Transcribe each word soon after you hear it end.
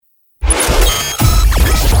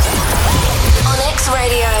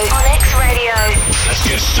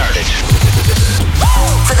started.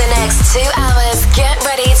 For the next 2 hours, get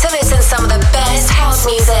ready to listen to some of the best house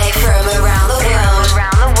music from around the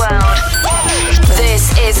world.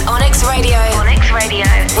 This is Onyx Radio. Onyx Radio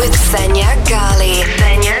with Xenia Ghali.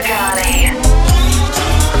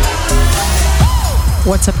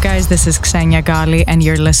 What's up, guys? This is Xenia Ghali, and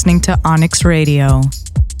you're listening to Onyx Radio.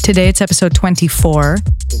 Today it's episode 24,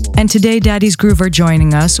 and today Daddy's Groove are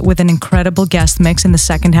joining us with an incredible guest mix in the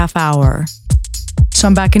second half hour. So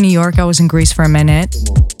I'm back in New York. I was in Greece for a minute,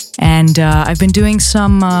 and I've been doing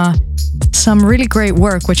some really great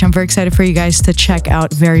work, which I'm very excited for you guys to check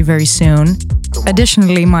out very, very soon.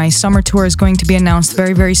 Additionally, my summer tour is going to be announced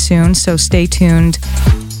very, very soon, so stay tuned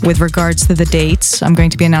with regards to the dates. I'm going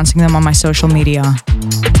to be announcing them on my social media.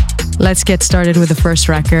 Let's get started with the first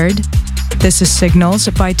record. This is Signals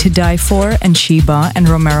by To Die For and Sheba and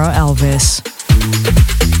Romero Elvis.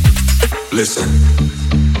 Listen,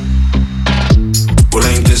 well,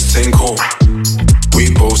 ain't this thing cool?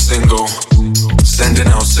 We both single, sending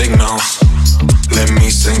out signals. Let me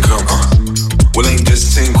sing come. Well, ain't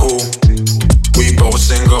this thing cool? We both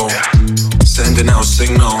single, sending out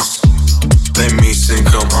signals. Let me sing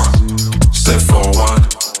come. Step forward,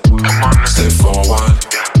 come on. Step forward,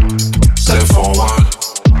 step forward,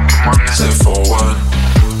 step forward.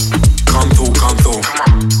 Come through,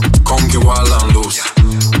 come get wild and loose.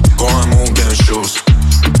 Go and move them shoes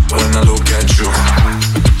when I look at you.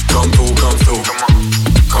 Come through,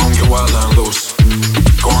 come get wild and loose.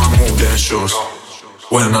 Go and move them shoes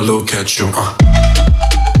when I look at you.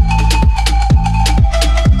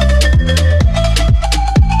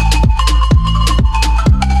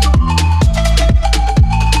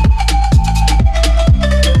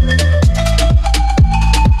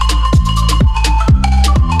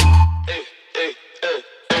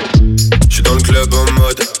 En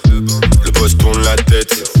mode, le boss tourne la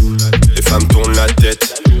tête, les femmes tournent la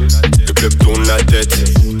tête, le club tourne la tête.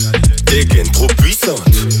 Des gaines trop puissantes,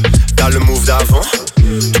 t'as le move d'avant,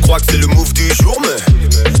 tu crois que c'est le move du jour, mais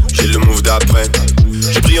j'ai le move d'après.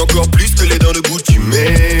 J'ai pris encore plus que les dents de Gucci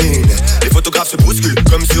Mane. Les photographes se bousculent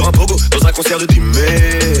comme sur un pogo dans un concert de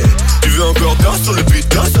Dimé. Tu veux encore danse sur le beat,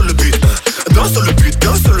 danse sur le beat, danse sur le beat,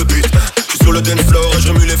 danse sur le beat. Je suis sur le dance floor et je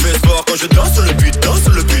remue les fesses fort quand je danse sur le beat, danse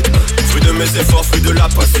sur le beat. Fruit de mes efforts, fruit de la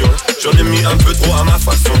passion. J'en ai mis un peu trop à ma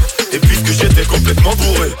façon. Et puisque j'étais complètement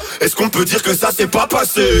bourré, est-ce qu'on peut dire que ça s'est pas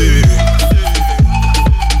passé?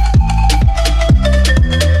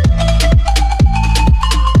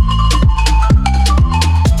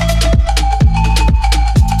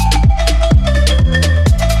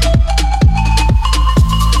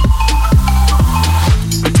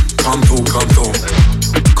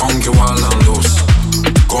 Come get wild and loose.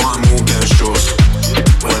 Go and move them shoes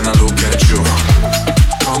when I look at you.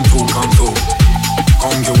 Come through, come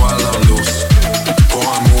get wild and loose. Go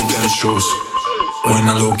and move them shoes when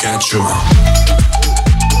I look at you.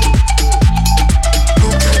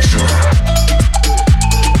 Look at you.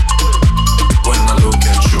 When I look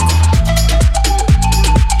at you.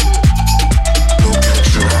 Look at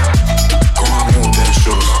you. Go and move them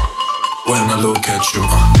shoes when I look at you.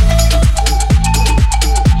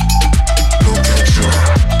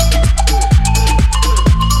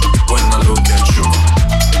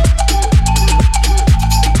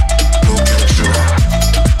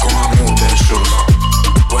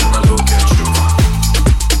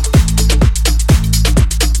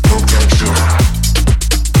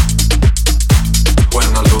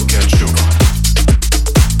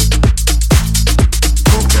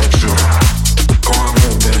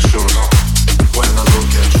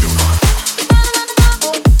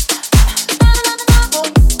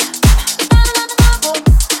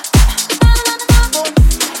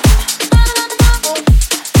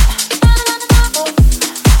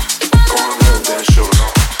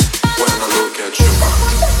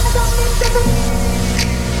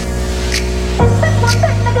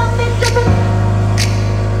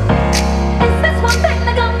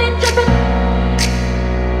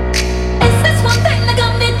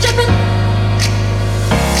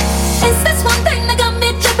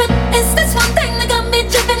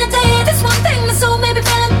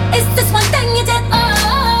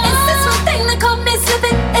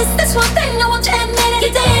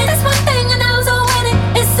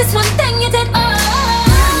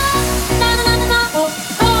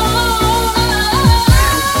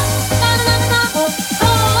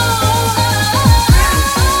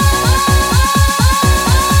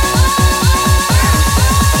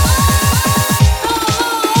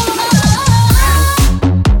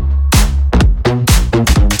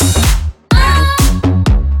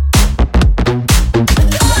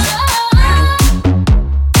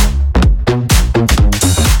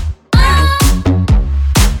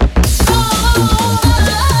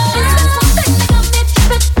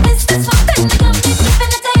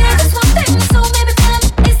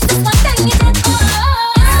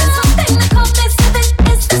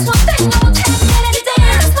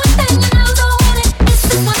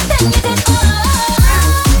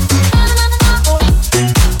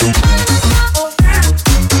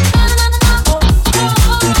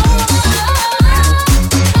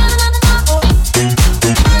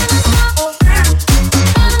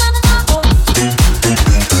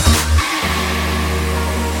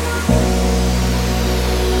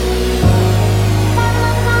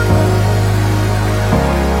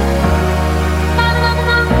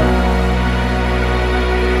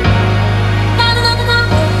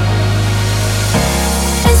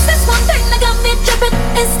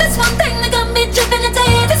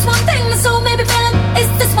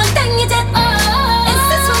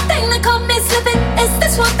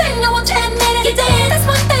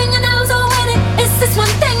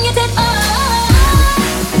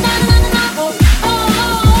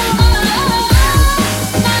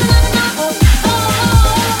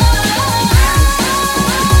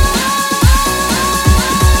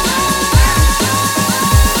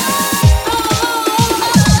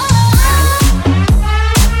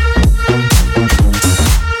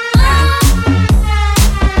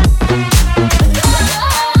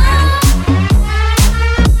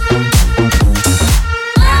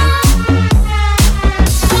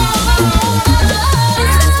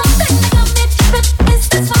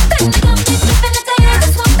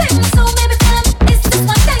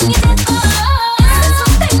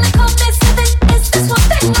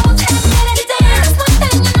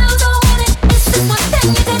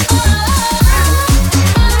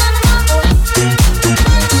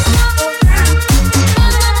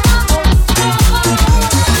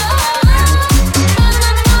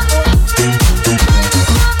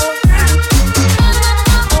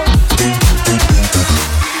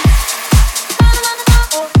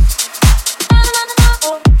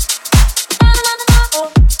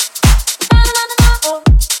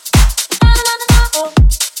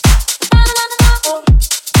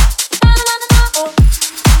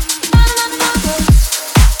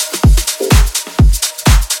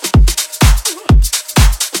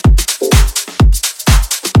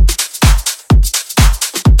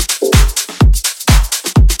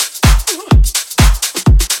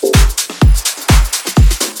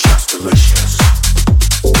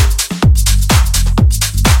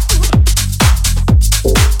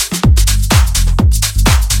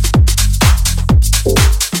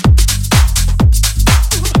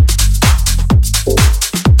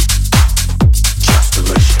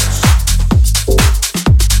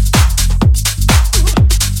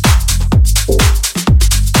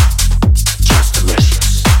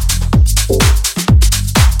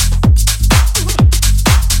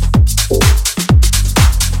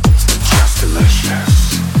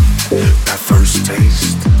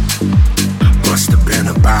 taste. Must have been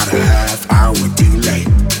about a half-hour delay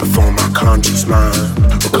before my conscious mind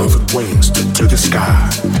recovered wings to the sky.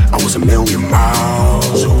 I was a million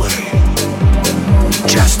miles away.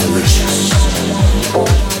 Just delicious.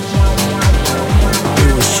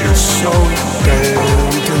 It was just so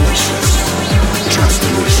damn delicious. Just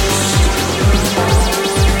delicious.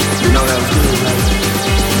 You know that was good, right?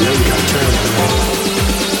 You know you gotta turn it around.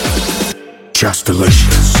 Just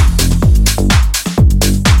delicious.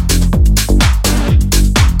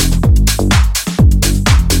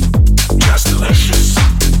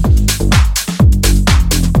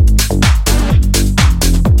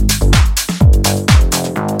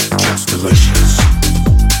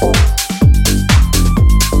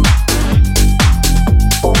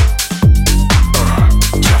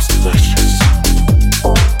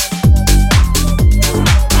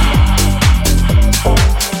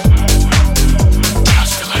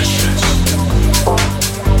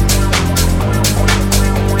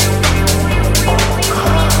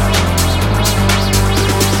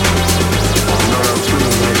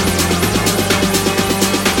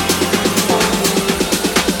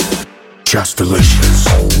 Just delicious.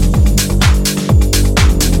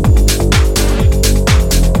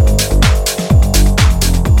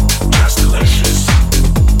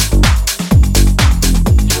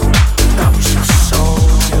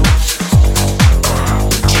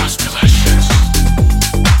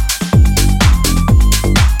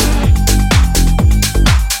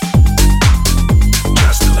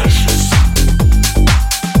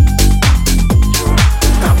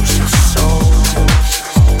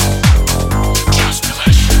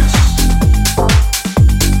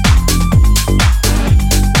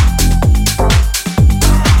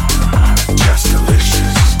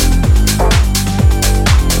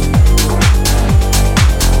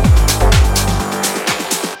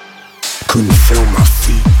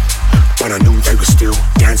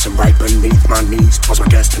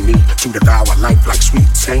 To devour life like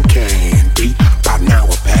sweets and candy. About an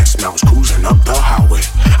hour past and I was cruising up the highway.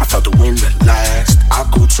 I felt the wind at last. I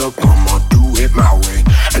could succumb or do it my way.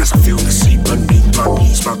 And as I feel the sea beneath my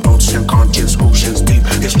knees, my thoughts and conscious oceans deep.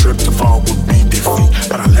 This trip to fall would be defeat,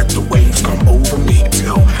 but I let the waves come over me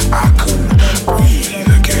till I couldn't breathe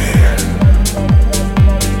again.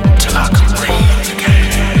 Till I could breathe again.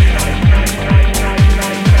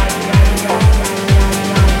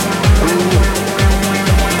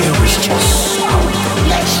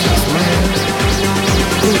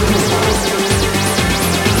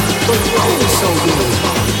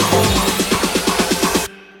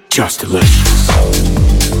 Just delicious.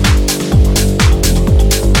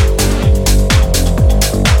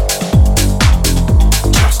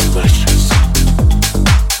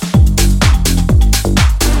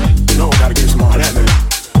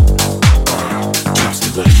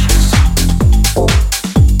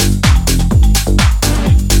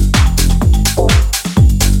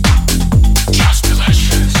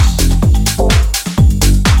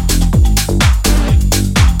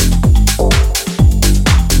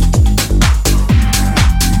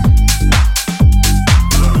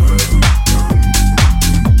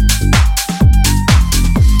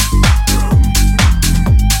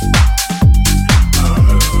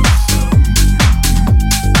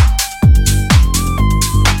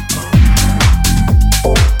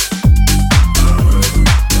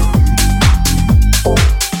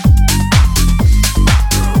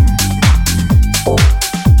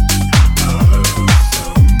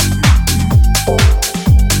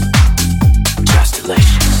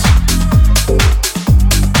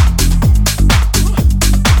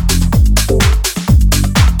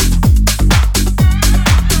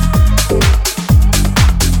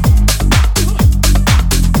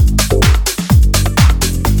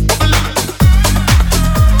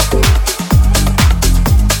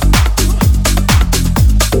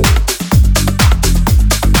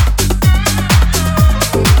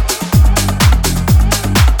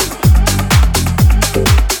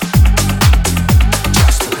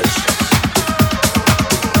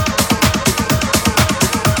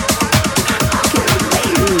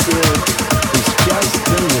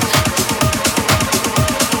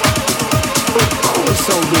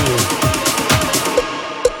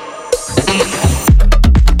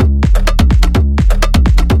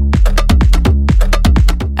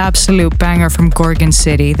 Absolute banger from Gorgon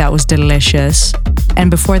City. That was delicious. And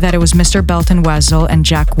before that, it was Mr. Belton Wessel and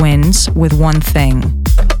Jack Wins with One Thing.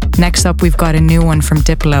 Next up, we've got a new one from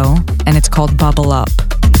Diplo, and it's called Bubble Up.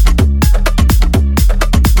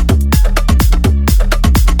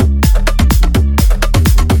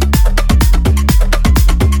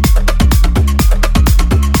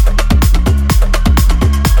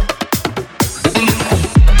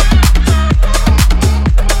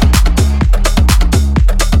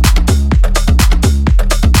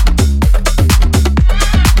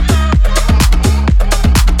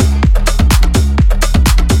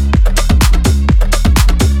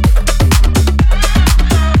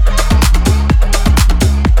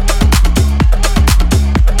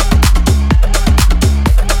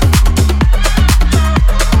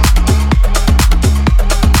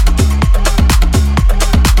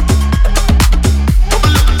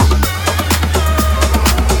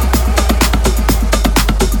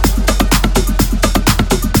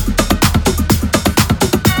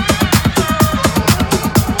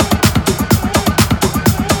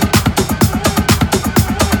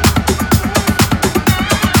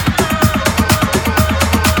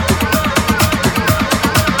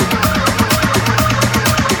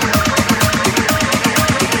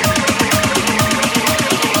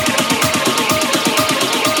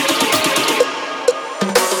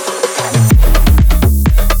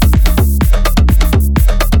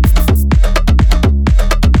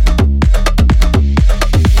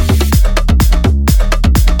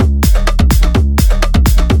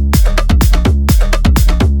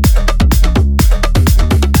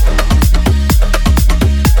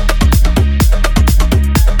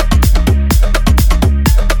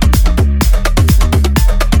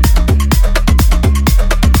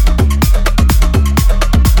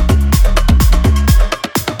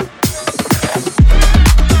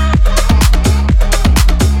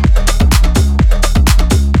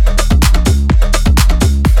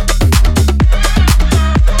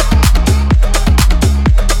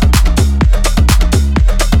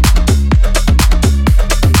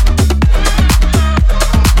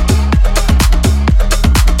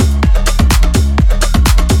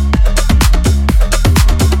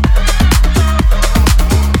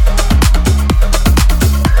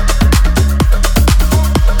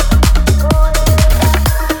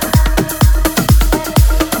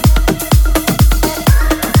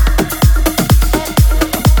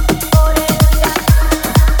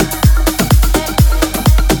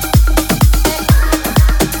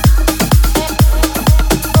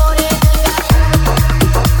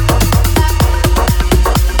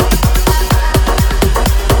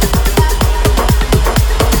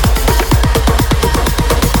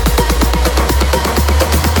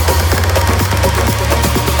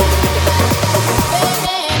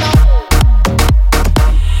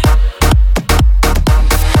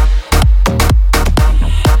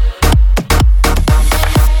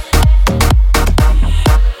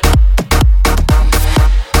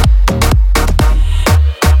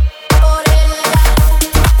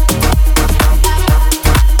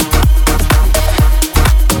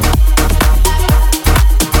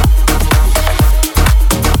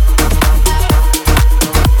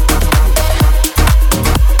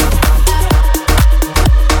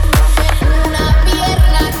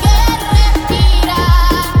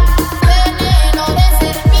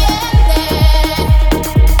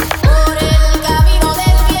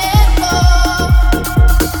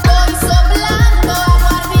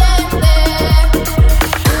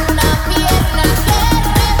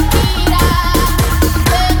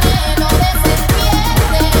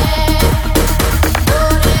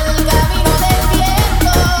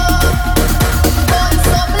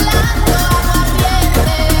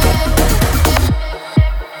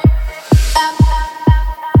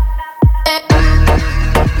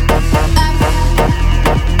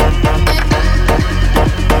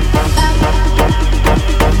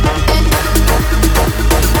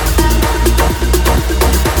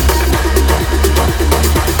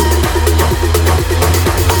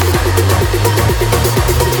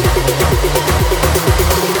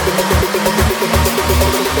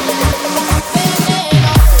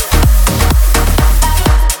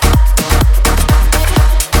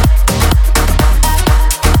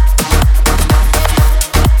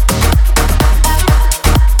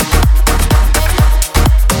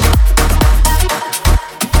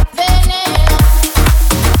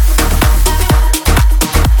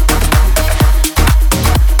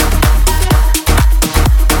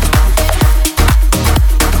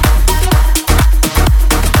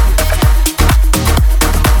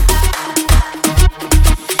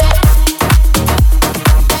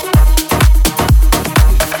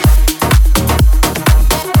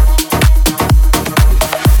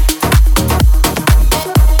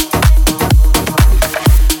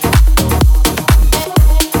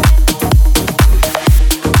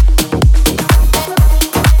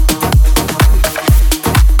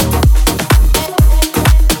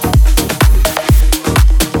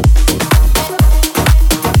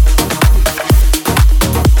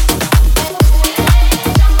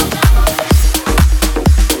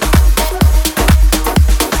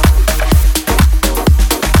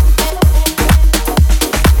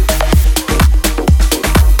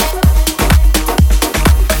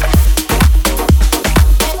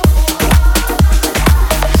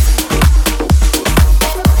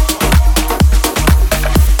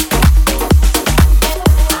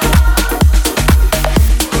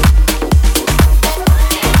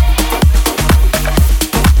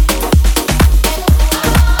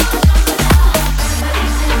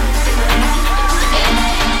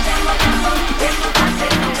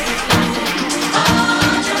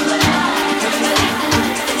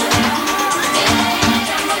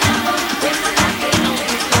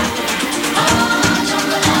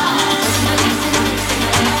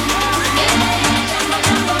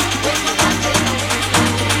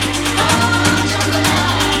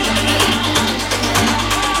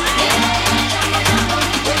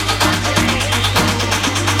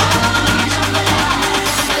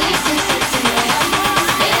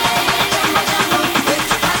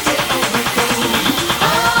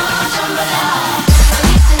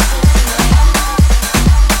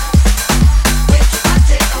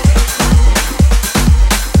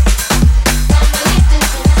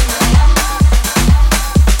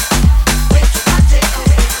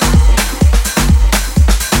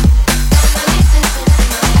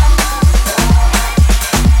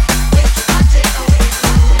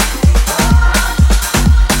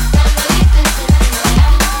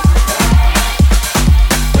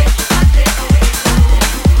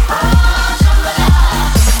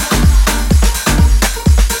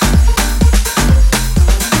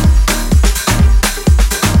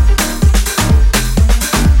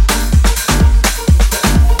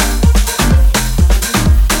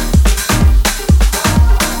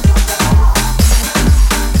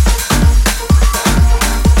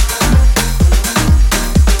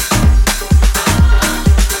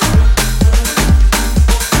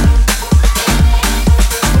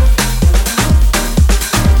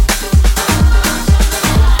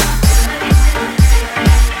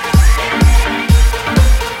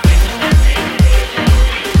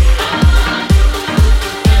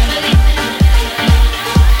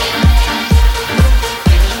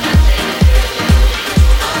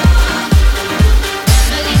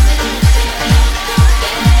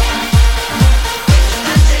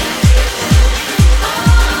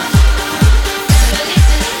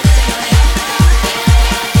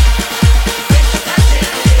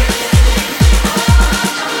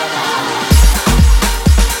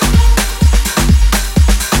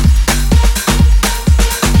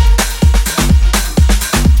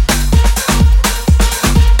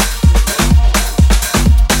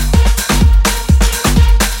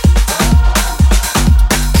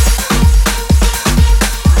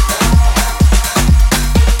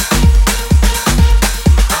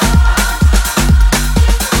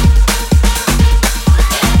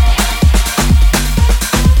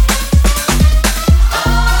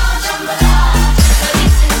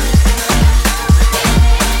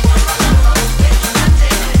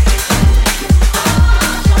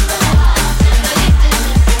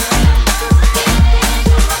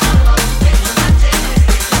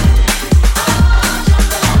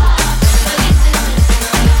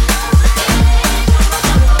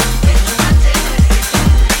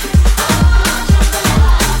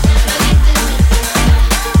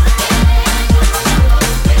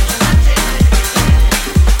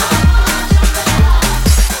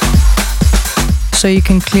 So you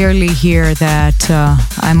can clearly hear that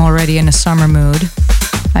I'm already in a summer mood.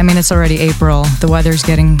 I mean, it's already April, the weather's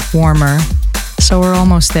getting warmer, so we're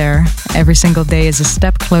almost there. Every single day is a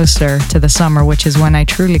step closer to the summer, which is when I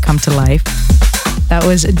truly come to life. That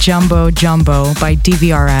was Jumbo Jumbo by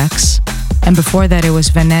DVRX, and before that it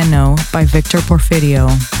was Veneno by Victor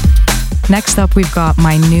Porfidio. Next up we've got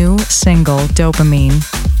my new single, Dopamine.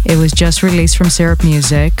 It was just released from Syrup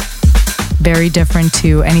Music. Very different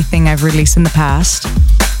to anything I've released in the past.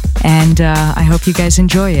 And I hope you guys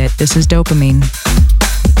enjoy it. This is Dopamine.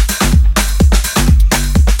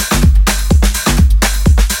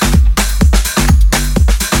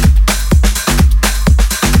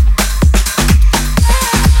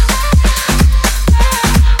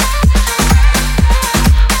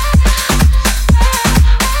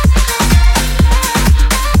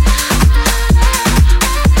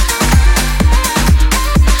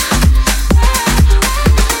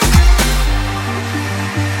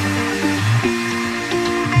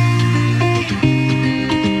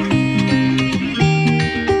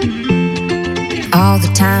 All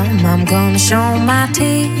the time I'm gonna show my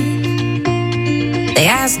teeth. They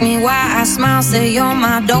ask me why I smile, say you're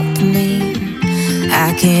my dopamine.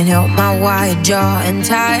 I can't help my wide jaw and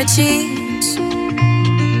tired cheeks.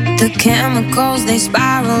 The chemicals, they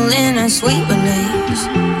spiral in a sweet release.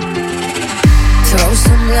 Throw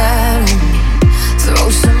some light on me, throw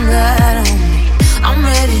some light on me. I'm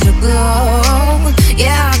ready to glow.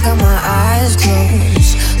 Yeah, I got my eyes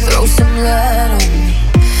closed. Throw some light on me,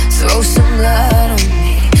 throw some light on me.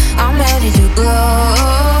 I'm ready to glow.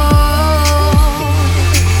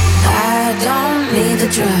 I don't need the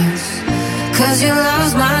drugs, 'cause your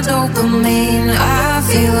love's my dopamine. I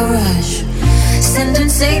feel a rush, sending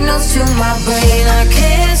signals to my brain. I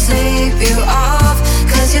can't sleep you off,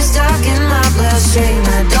 'cause you're stuck in my bloodstream.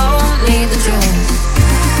 I don't need the drugs,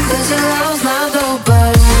 'cause your love's my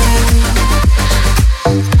dopamine.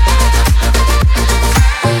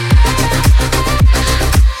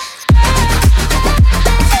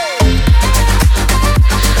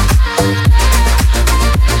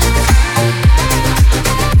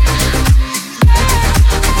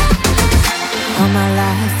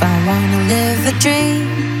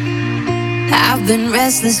 Dream. I've been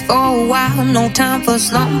restless for a while, no time for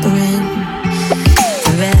slumbering.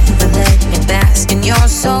 Forever let me bask in your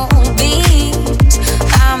soul beams.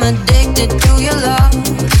 I'm addicted to your love,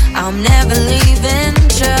 I'm never leaving.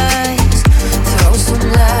 Just throw some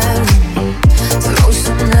light on me, throw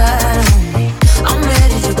some light on me. I'm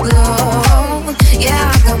ready to glow.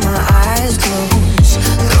 Yeah, I got my eyes closed.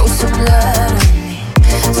 Throw some light on me,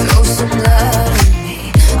 throw some light on me.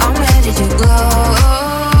 I'm ready to go.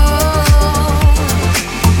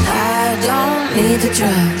 I don't need the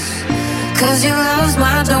drugs, 'cause your love's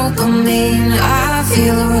my dopamine. I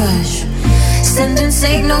feel a rush, sending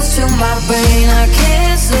signals to my brain. I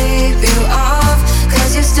can't sleep you off,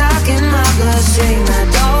 'cause you're stuck in my bloodstream. I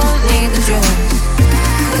don't need the drugs,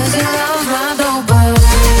 'cause your love's my dopamine.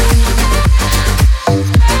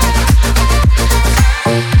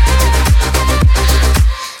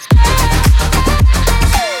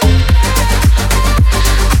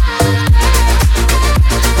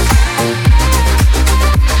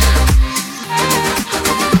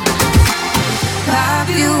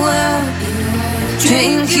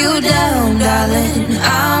 Down, darling,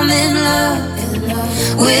 I'm in love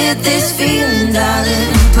with this feeling,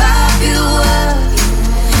 darling. Pop you up,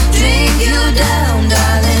 drink you down,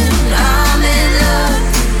 darling. I'm in love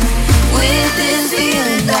with this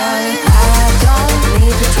feeling, darling. I don't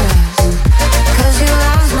need the drugs, 'cause your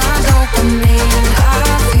love's my dopamine. I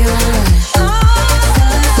feel a rush,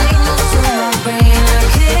 sending signals to my brain. I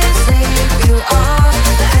can't sleep you off,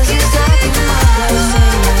 'cause you're stuck in my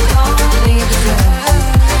bloodstream. I don't need the drugs.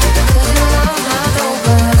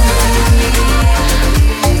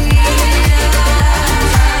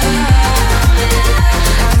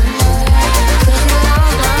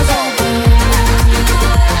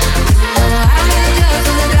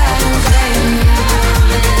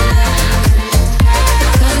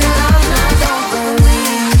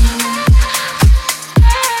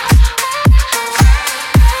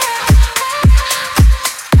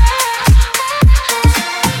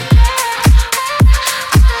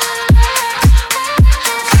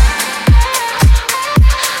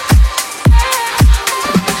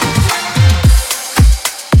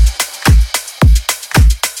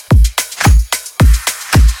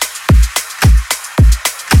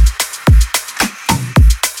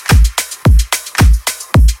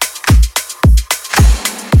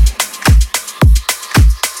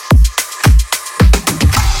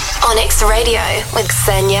 Radio with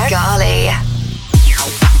Xenia Ghali.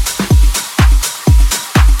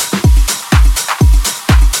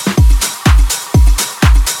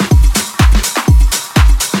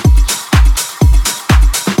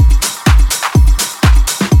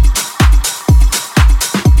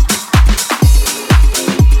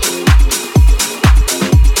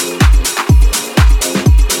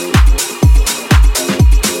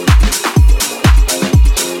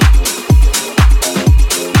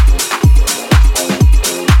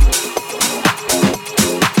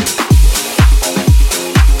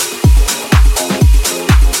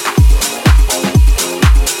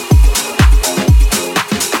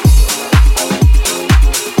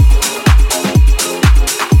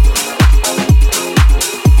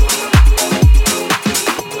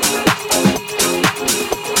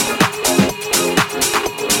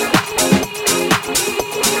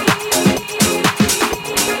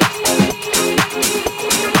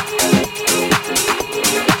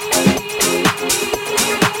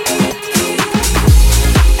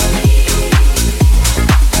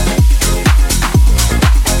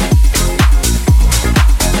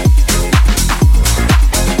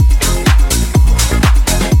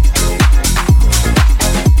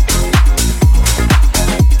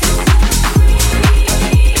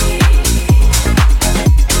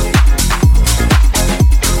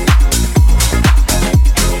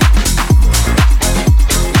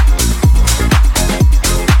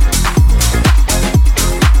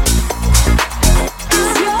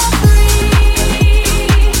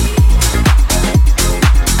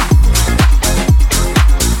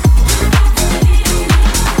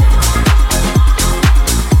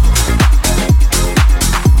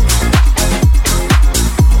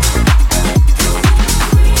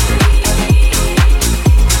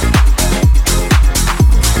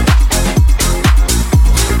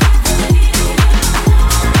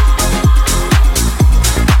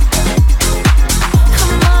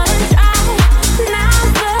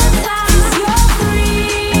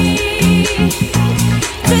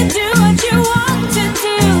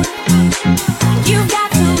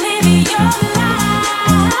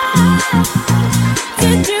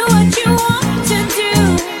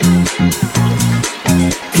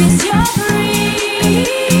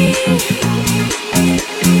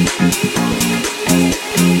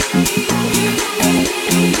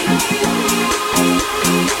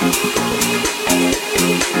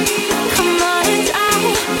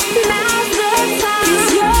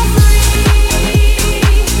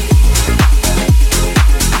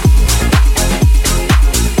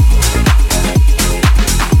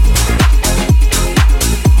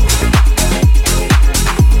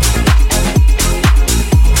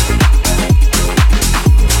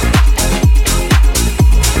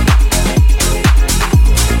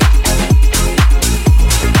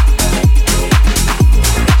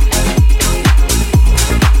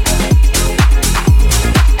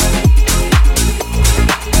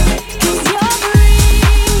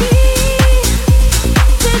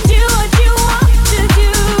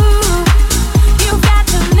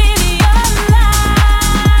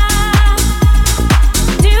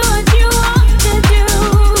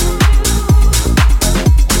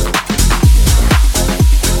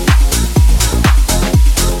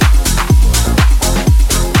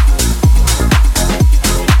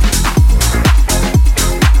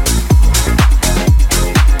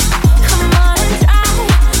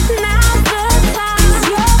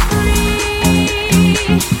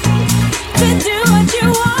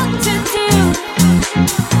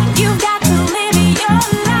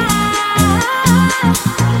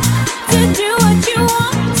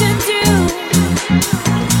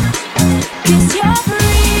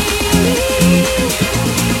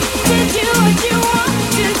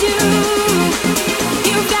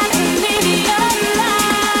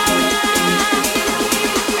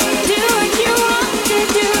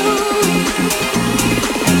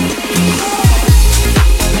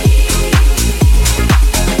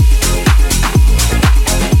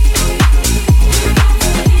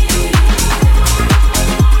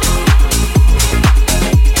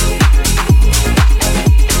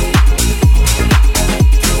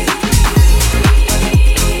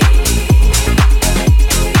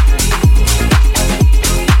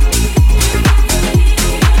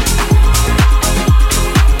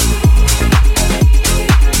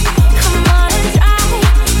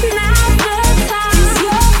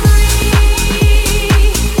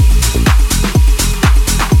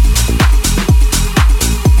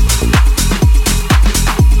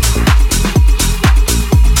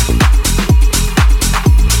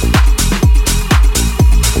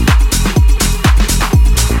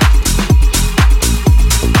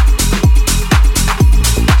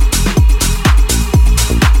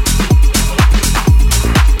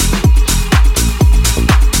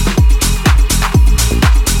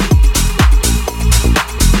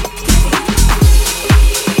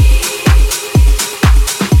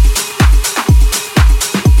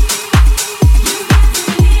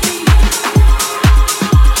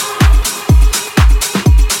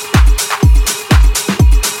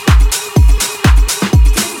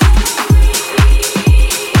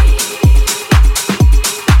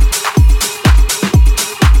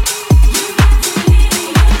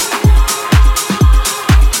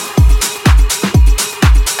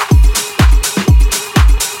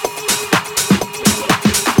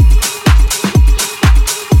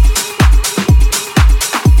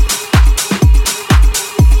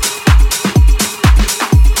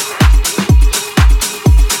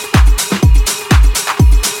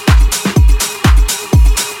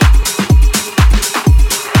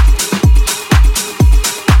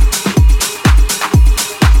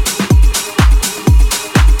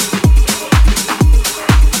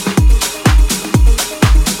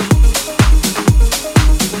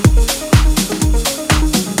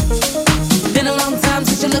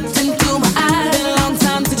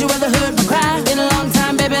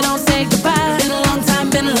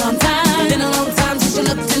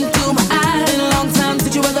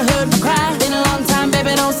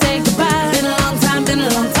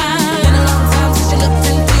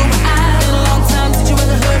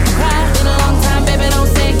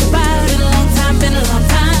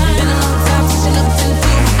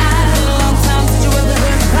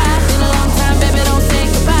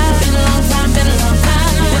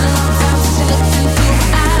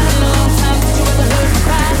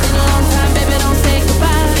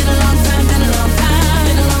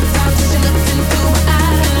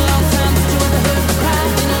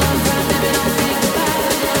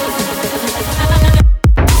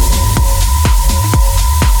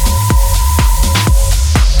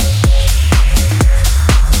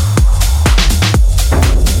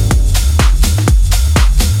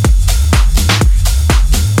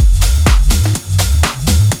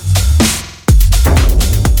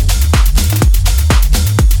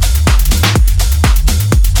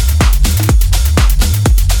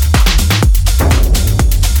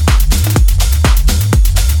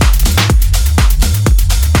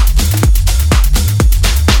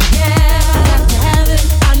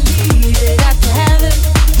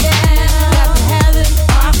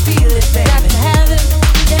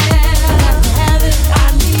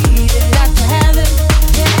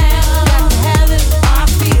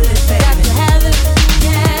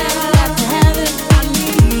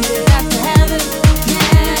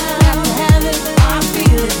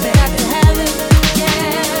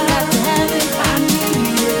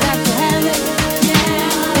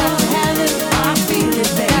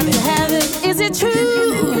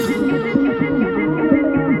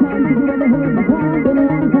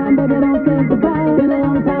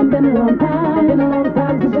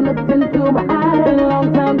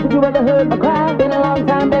 you ever heard my cry? Been a long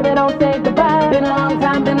time, baby, don't say goodbye. Been a long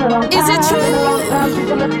time, been a long time. Is it true? Been a long time since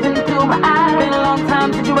you looked into my eyes. Been a long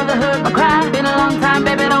time since you ever heard my cry. Been a long time,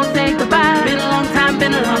 baby, don't say goodbye. Been a long time,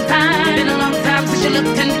 been a long time. Been a long time since you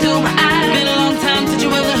looked into my eyes. Been a long time since you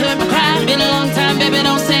ever heard my cry. Been a long time, baby,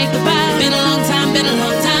 don't say goodbye. Been a long time, been a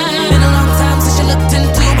long time. Been a long time since you looked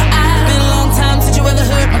into my eyes. Been a long time since you ever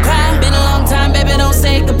heard my cry. Been a long time, baby, don't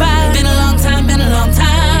say goodbye. Been a long time, been a long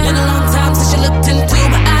time. Been a long time since you looked into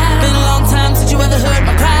my eyes. Been a long time since you ever heard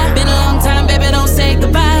my cry. Been a long time, baby, don't say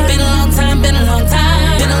goodbye. Been a long time, been a long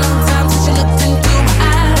time. Been a long time since you looked into my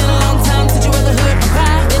eyes. Been a long time since you ever heard my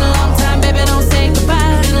cry. Been a long time, baby, don't say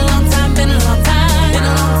goodbye. Been a long time, been a long time. Been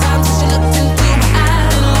a long time.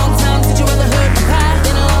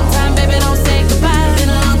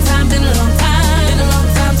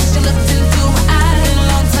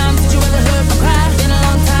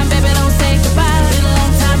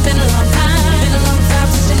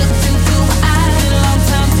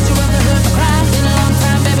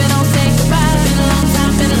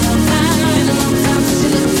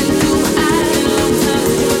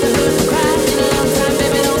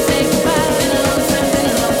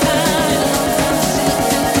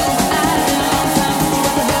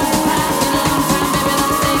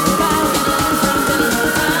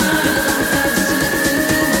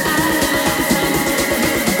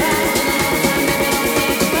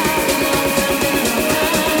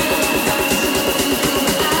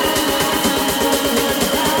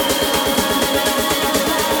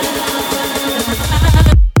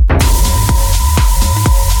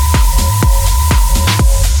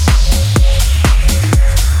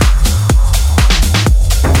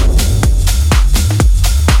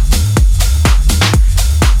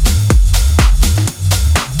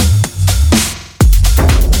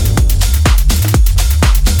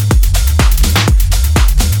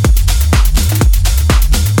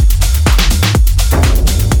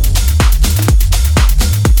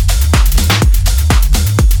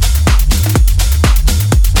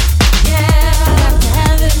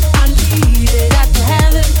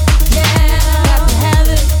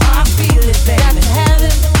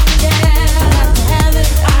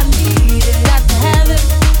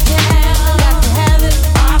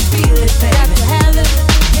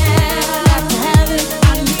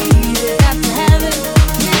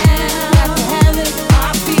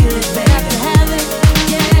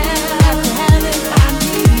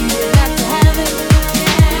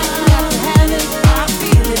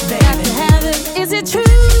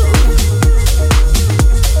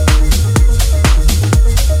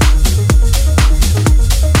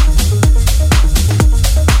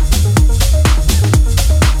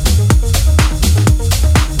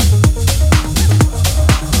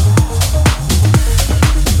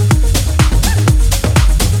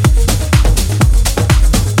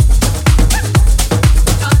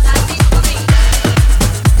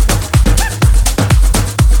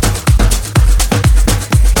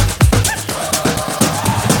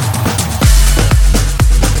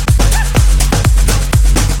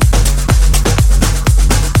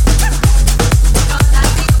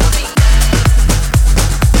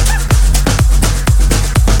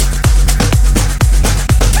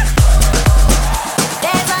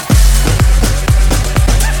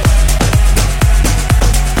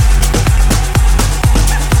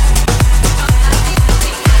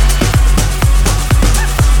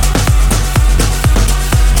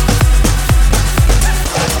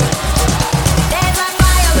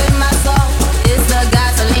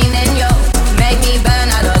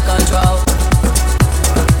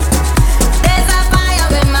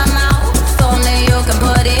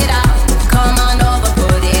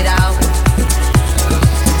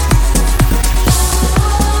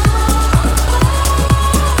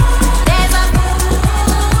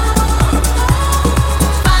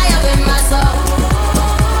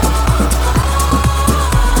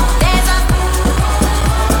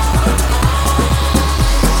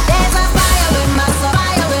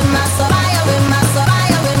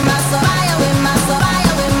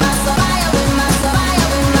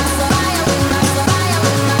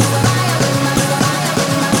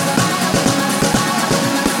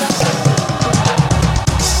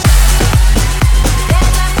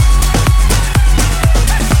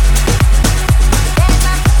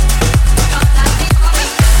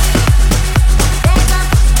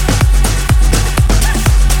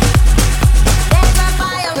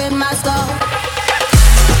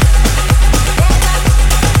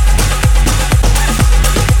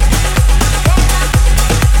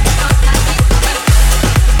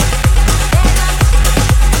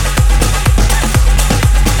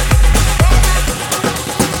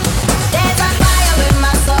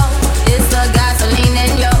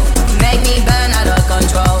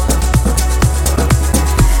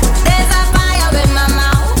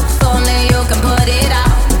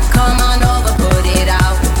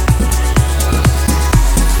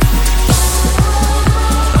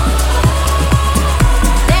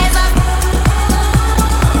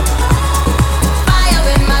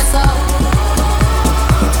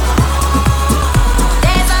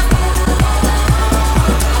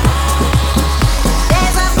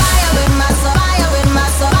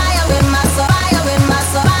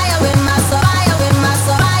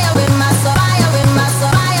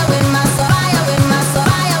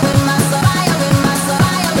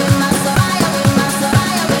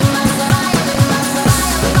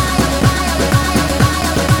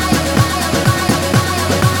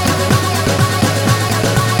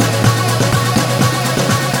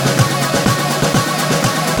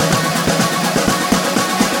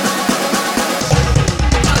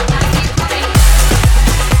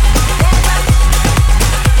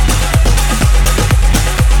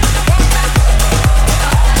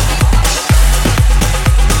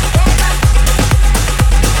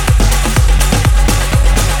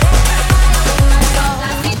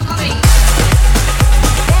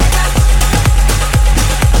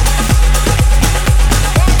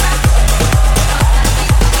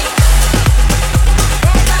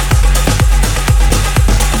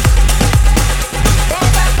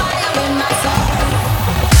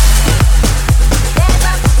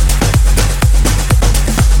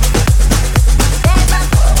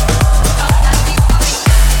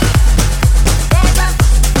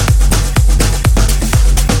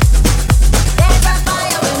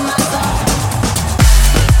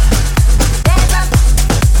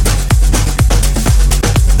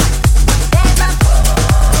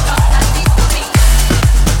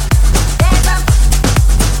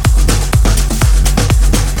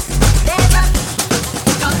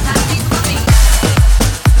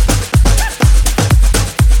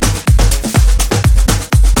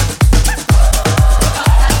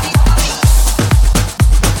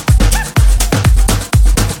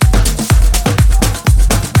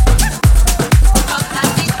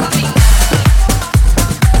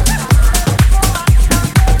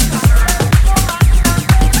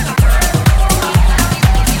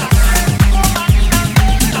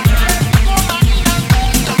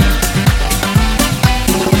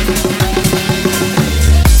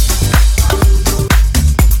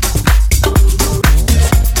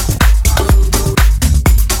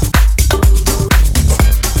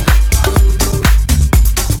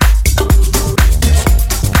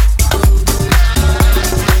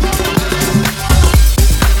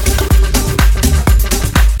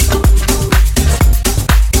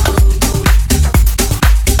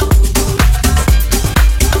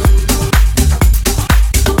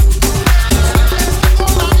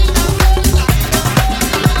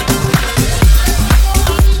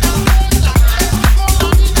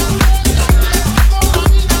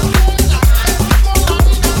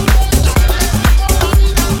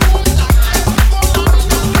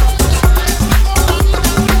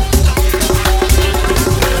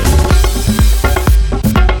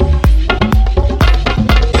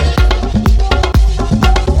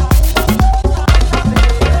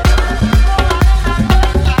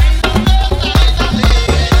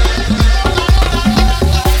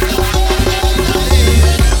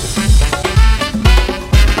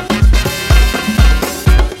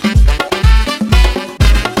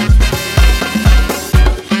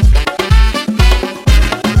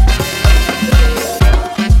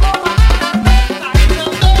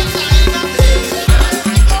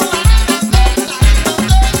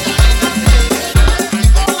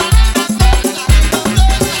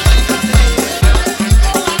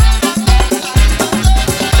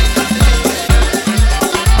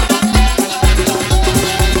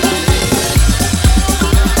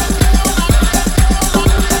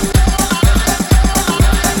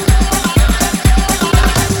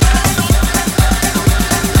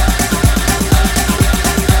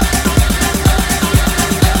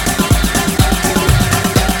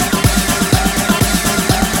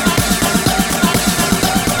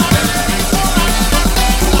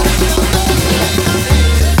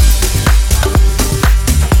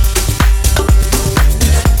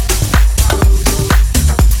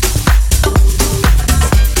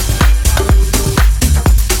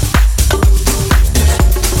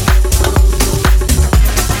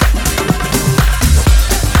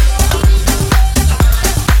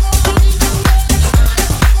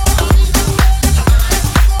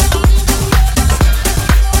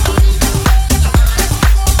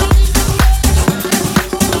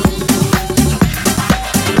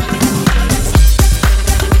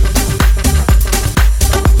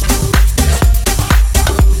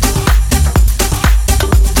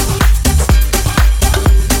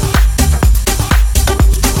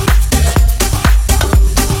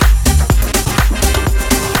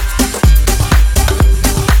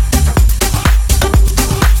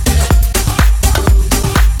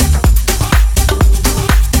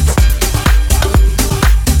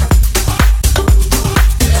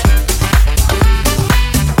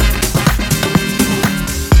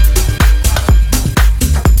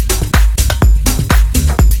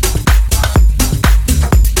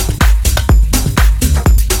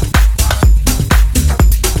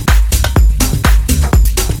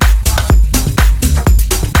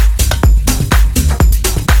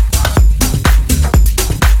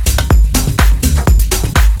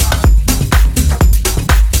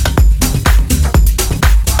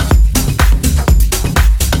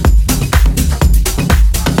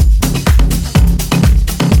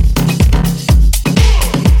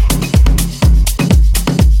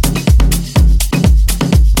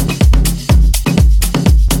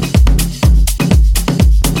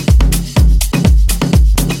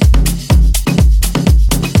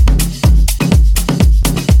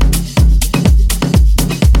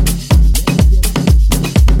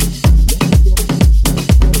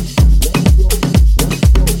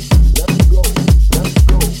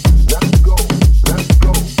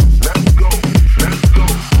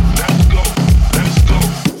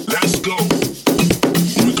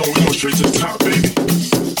 straight to the top, baby.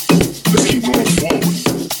 Let's keep going forward.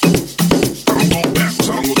 I don't go backwards,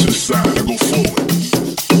 I don't go to the side, I go forward.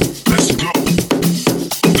 Let's go.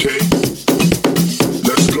 Okay?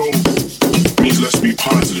 Let's go means let's be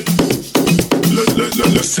positive.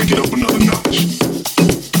 Let's take it up another notch.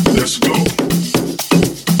 Let's go.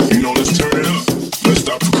 You know, let's turn it up. Let's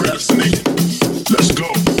stop procrastinating. Let's go.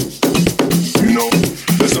 You know,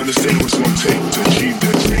 let's understand what it's gonna take to achieve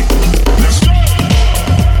that dream. Let's go.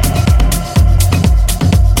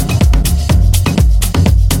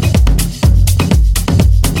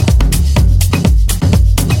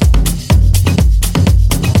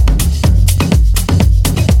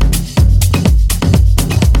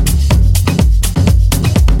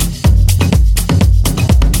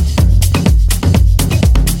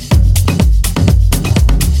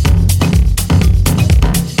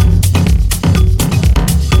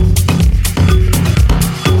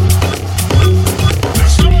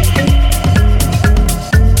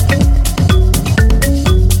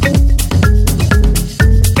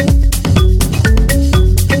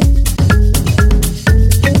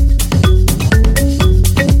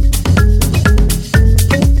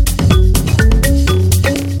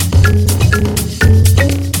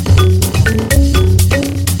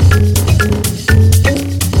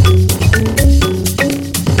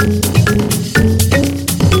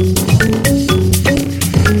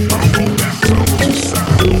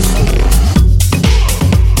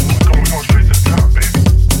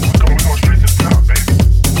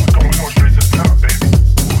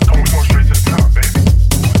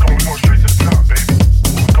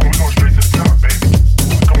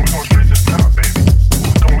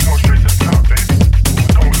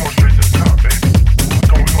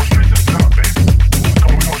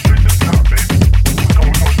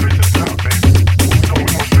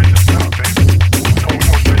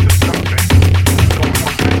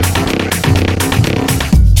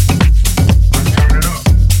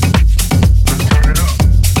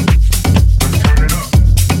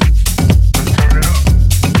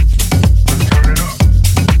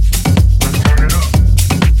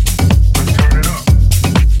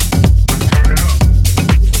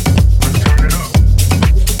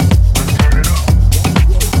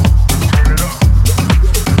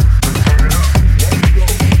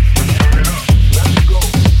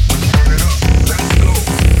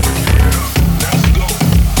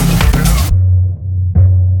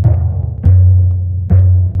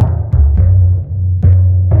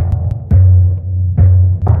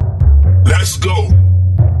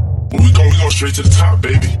 Straight to the top,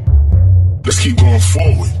 baby. Let's keep going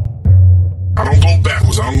forward. I don't go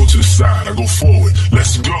backwards, I don't go to the side, I go forward.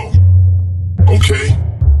 Let's go. Okay?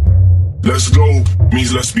 Let's go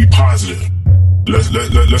means let's be positive.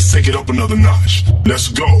 Let's take it up another notch. Let's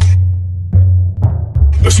go.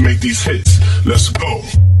 Let's make these hits. Let's go.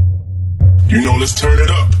 You know, let's turn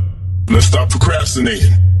it up. Let's stop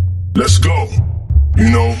procrastinating. Let's go.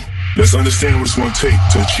 You know, let's understand what it's gonna take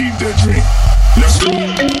to achieve that dream. Let's go.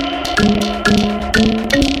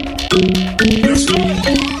 Let's go.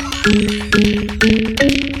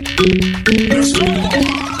 Let's go. Let's go.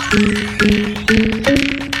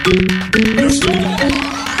 Let's go.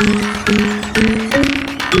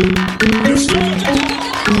 Let's go.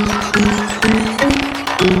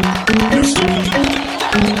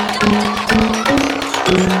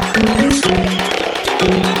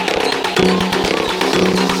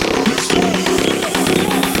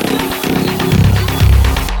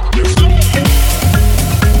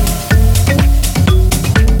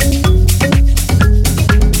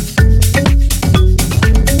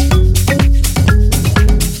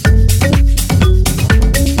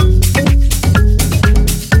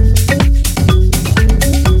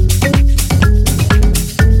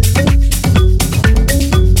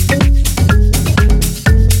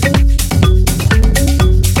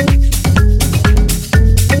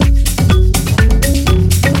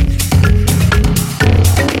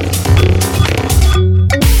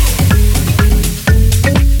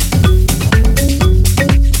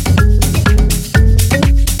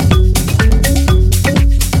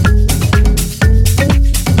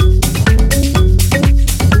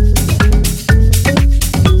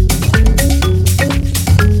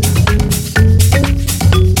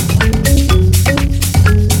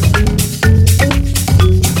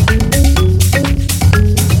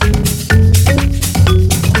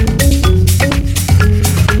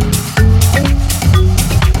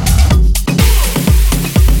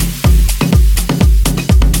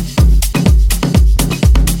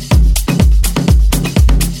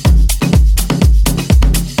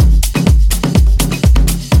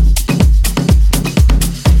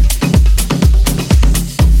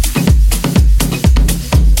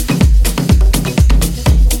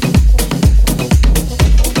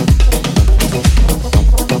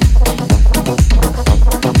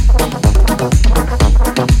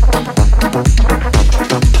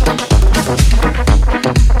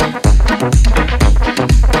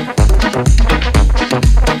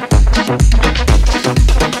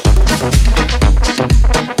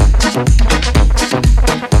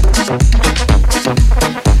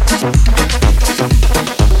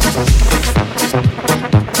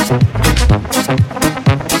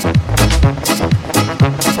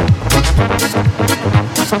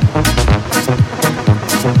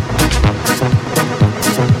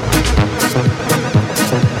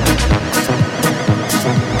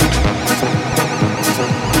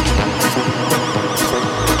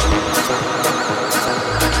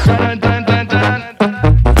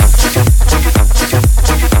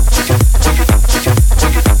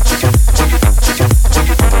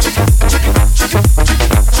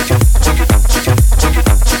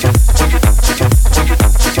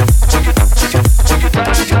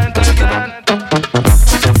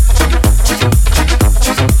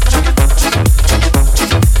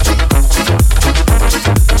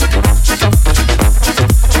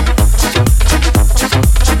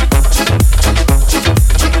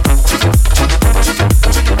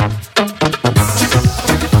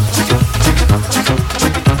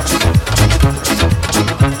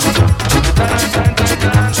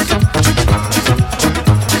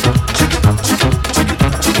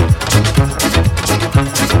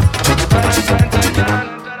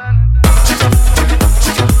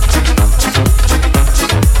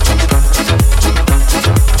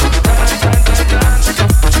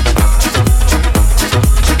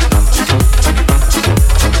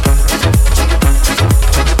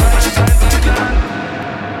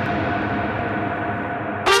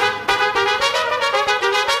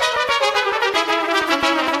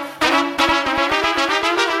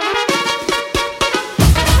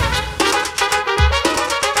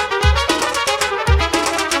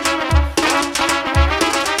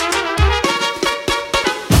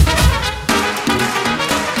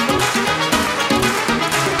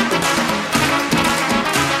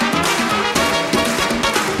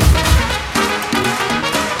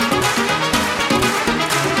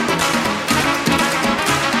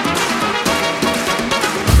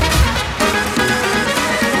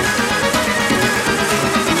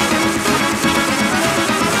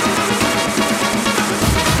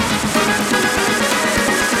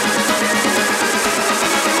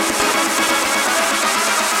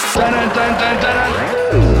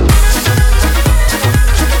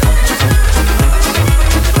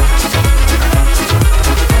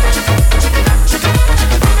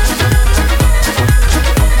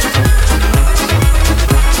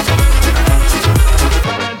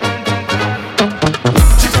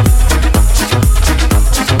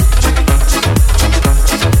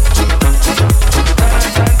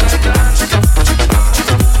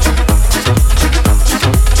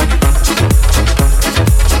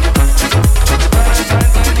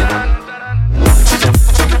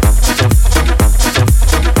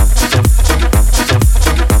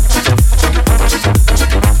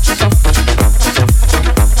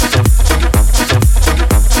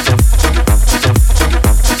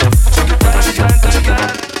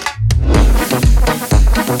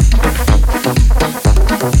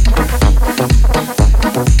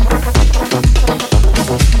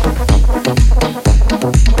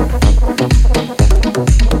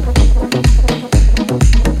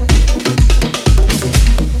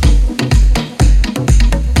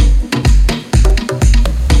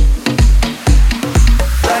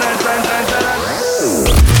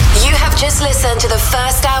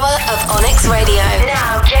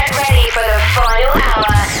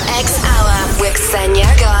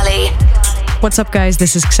 What's up, guys?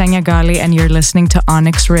 This is Ksenia Gali, and you're listening to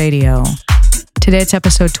Onyx Radio. Today it's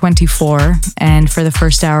episode 24, and for the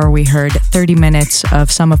first hour we heard 30 minutes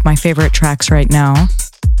of some of my favorite tracks right now.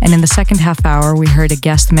 And in the second half hour we heard a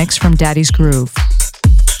guest mix from Daddy's Groove.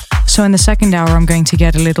 So in the second hour I'm going to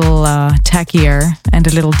get a little techier and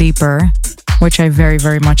a little deeper, which I very,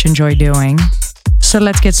 very much enjoy doing. So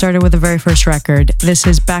let's get started with the very first record. This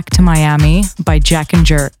is Back to Miami by Jack and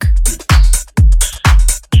Jerk.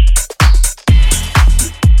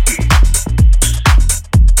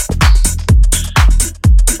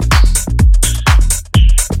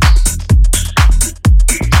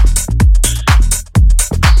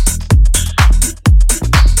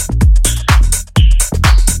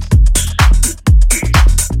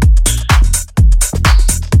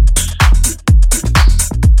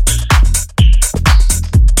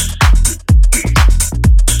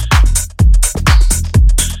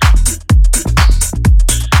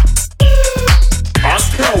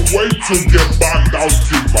 To get back out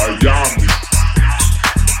to Miami.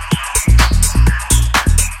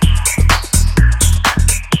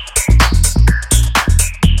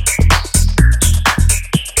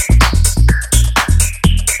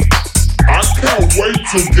 I can't wait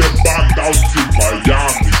to get back out to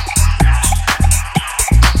Miami.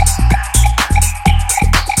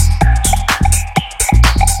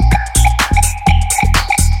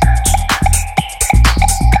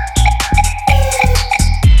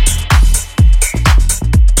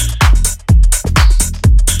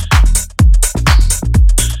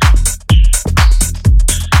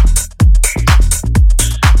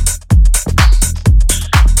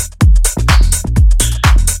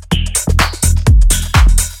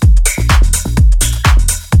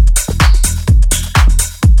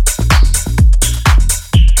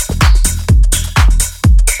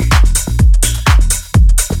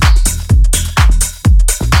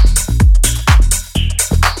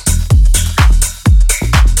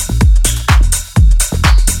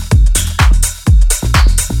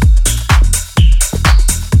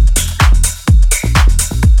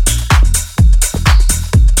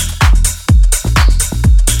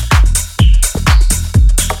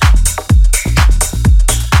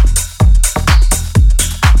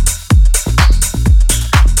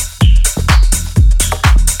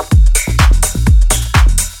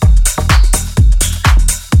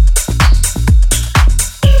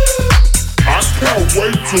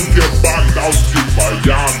 To get back out to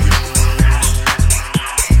Miami.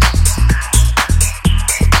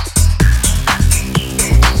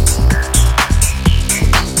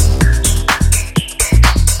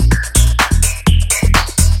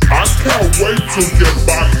 I can't wait to get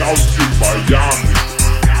back out to Miami.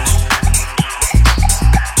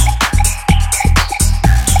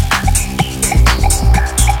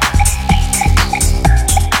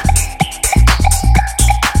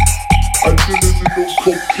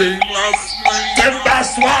 Cocaine last night, and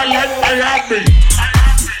that's why I like Miami.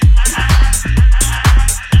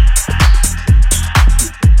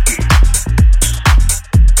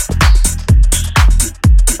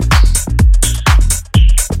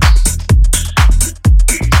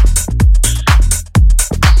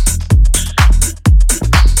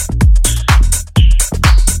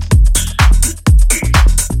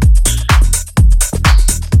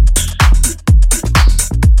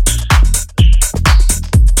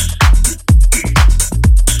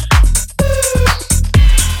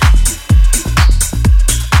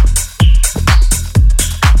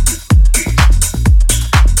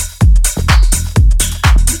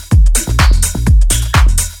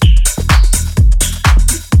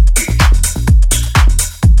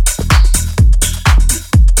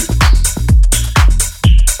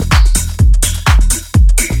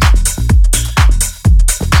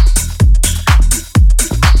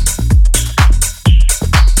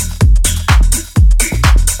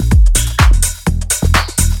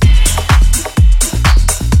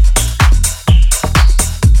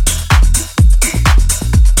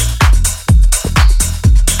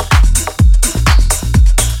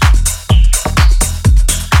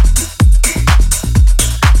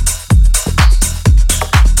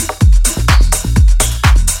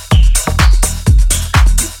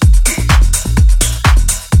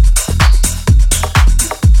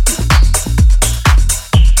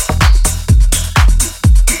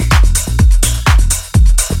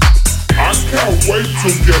 Wait to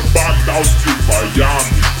get back out to Miami.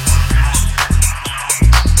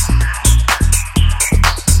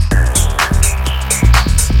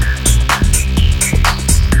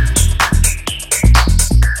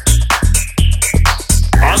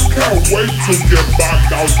 I can't wait to get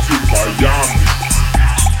back out to Miami.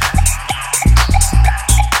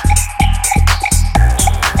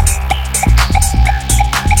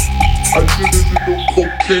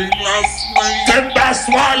 King last night. Them that's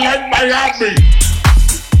swallowed Miami.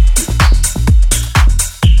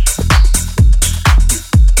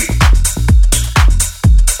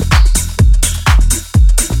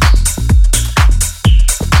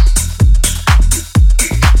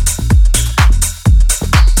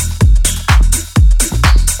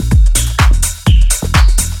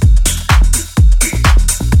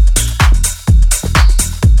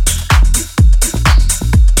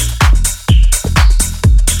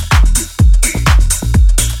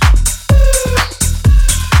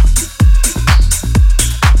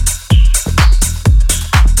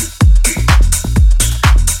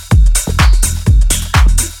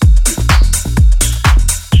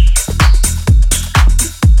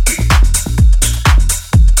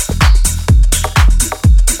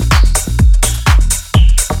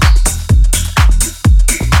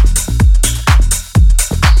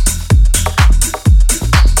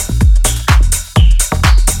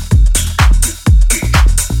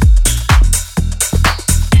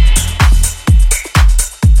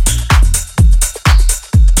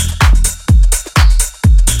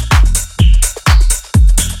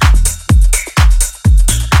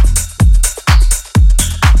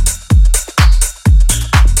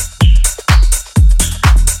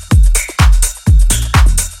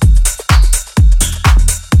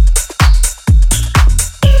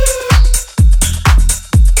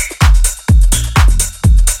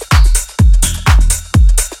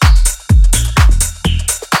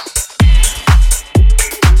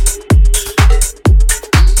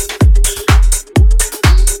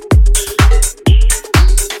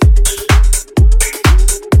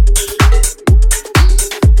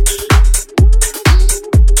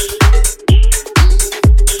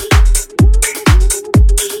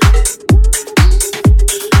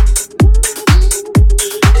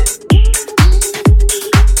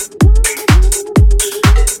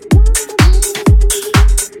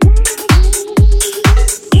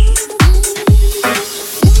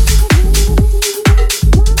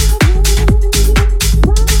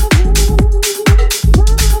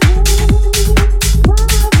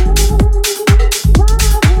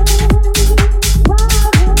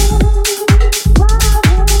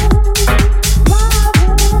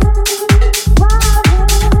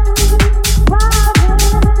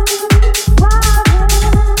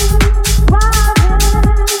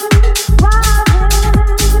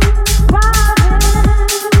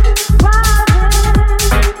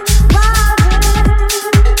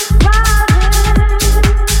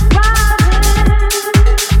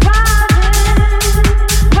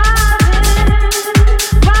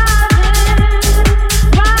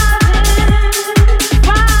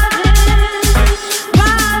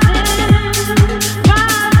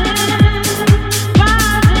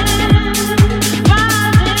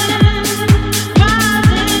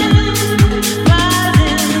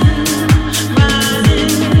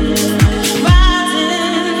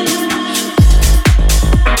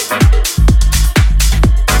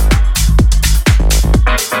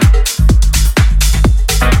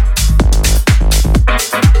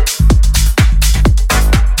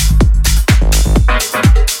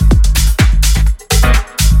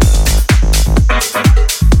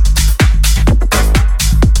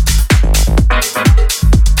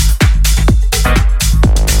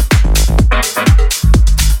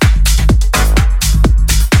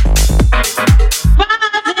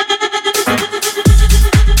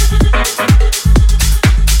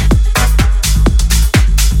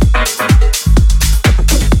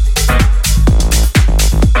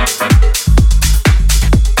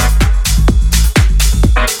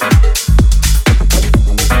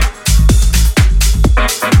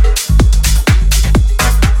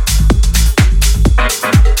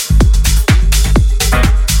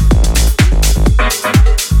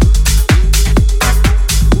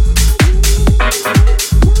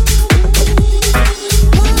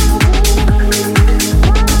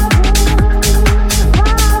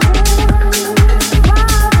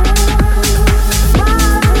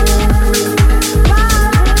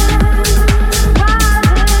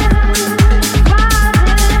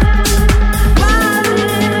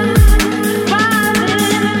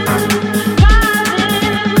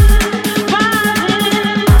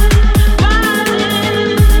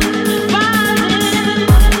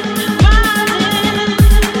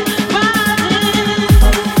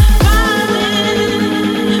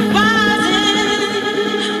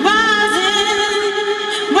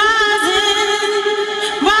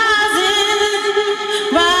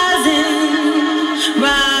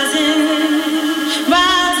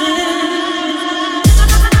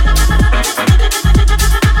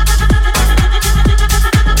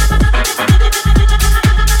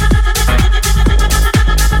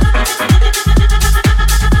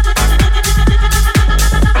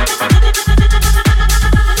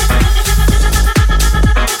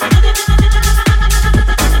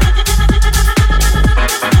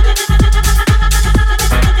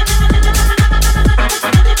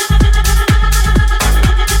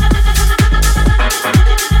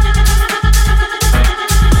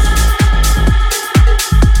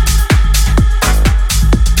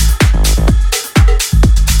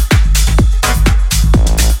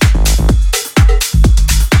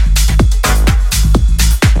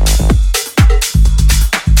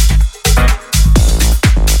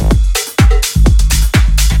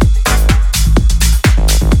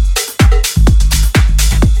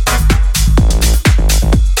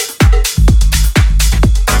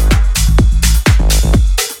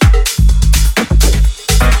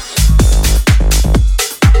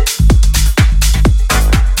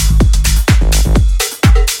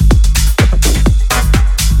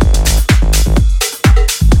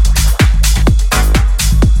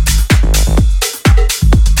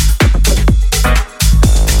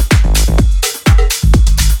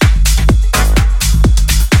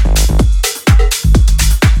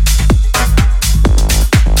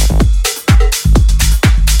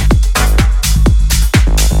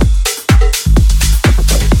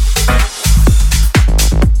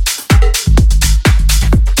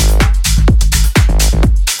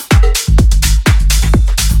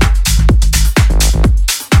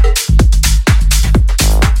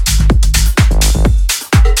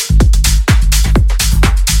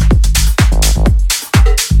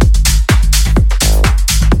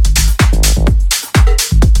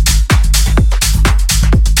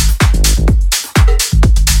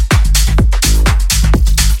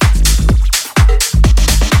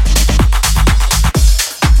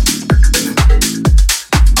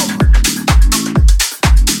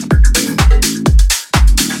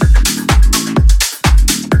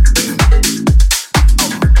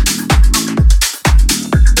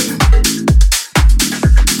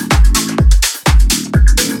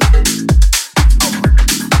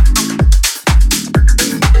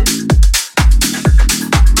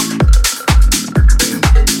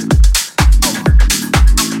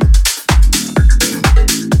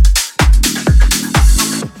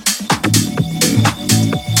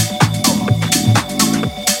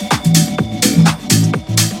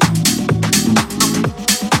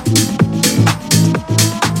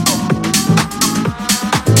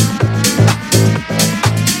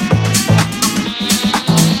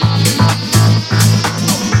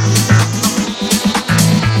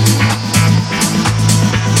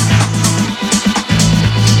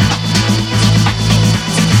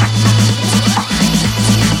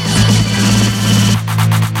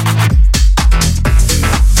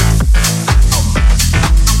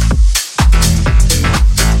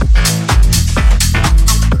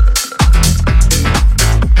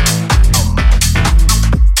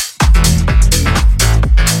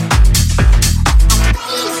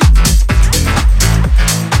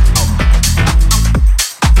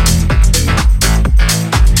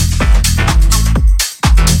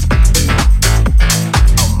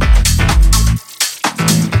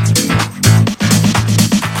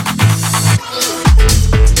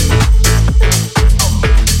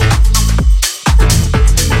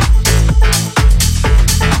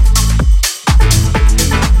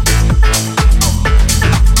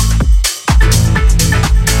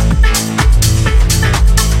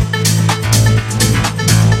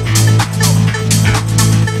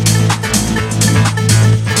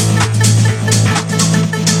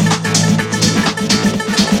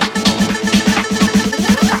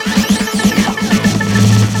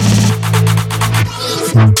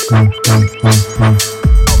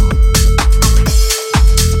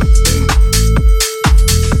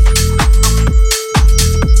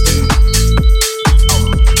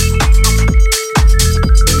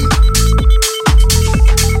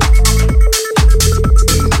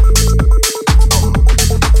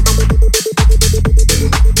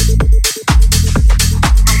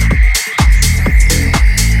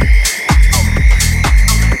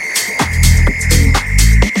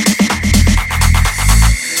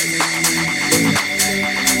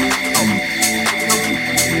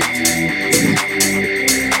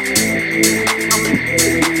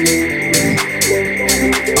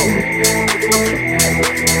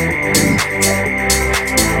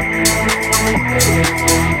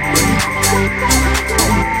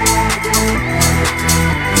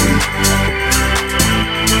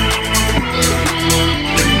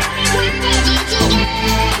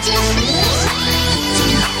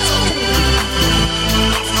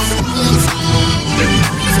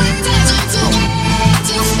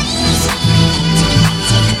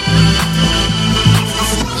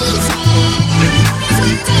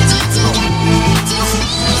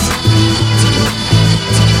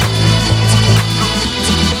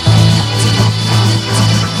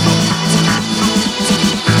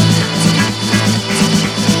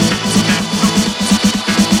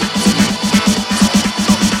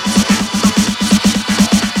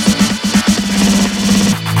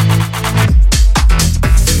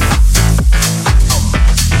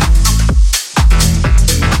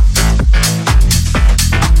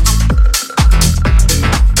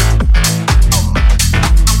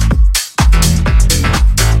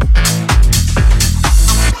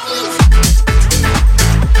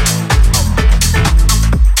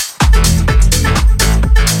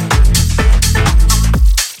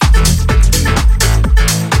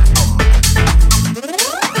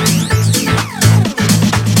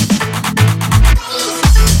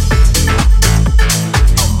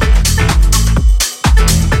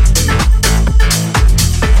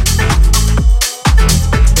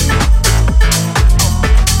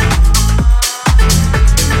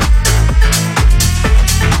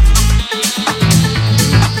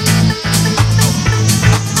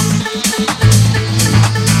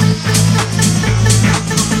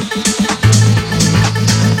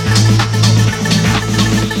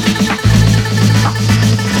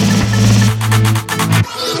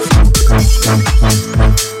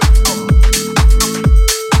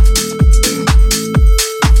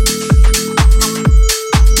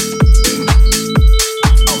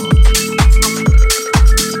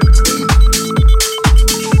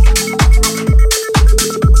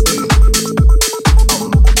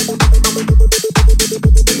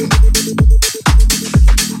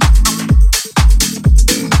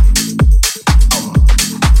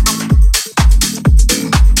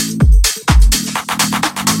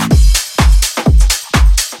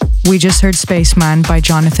 We just heard Spaceman by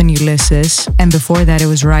Jonathan Ulysses, and before that it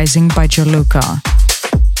was Rising by Joluka.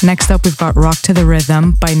 Next up we've got Rock to the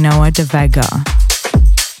Rhythm by Noah De Vega.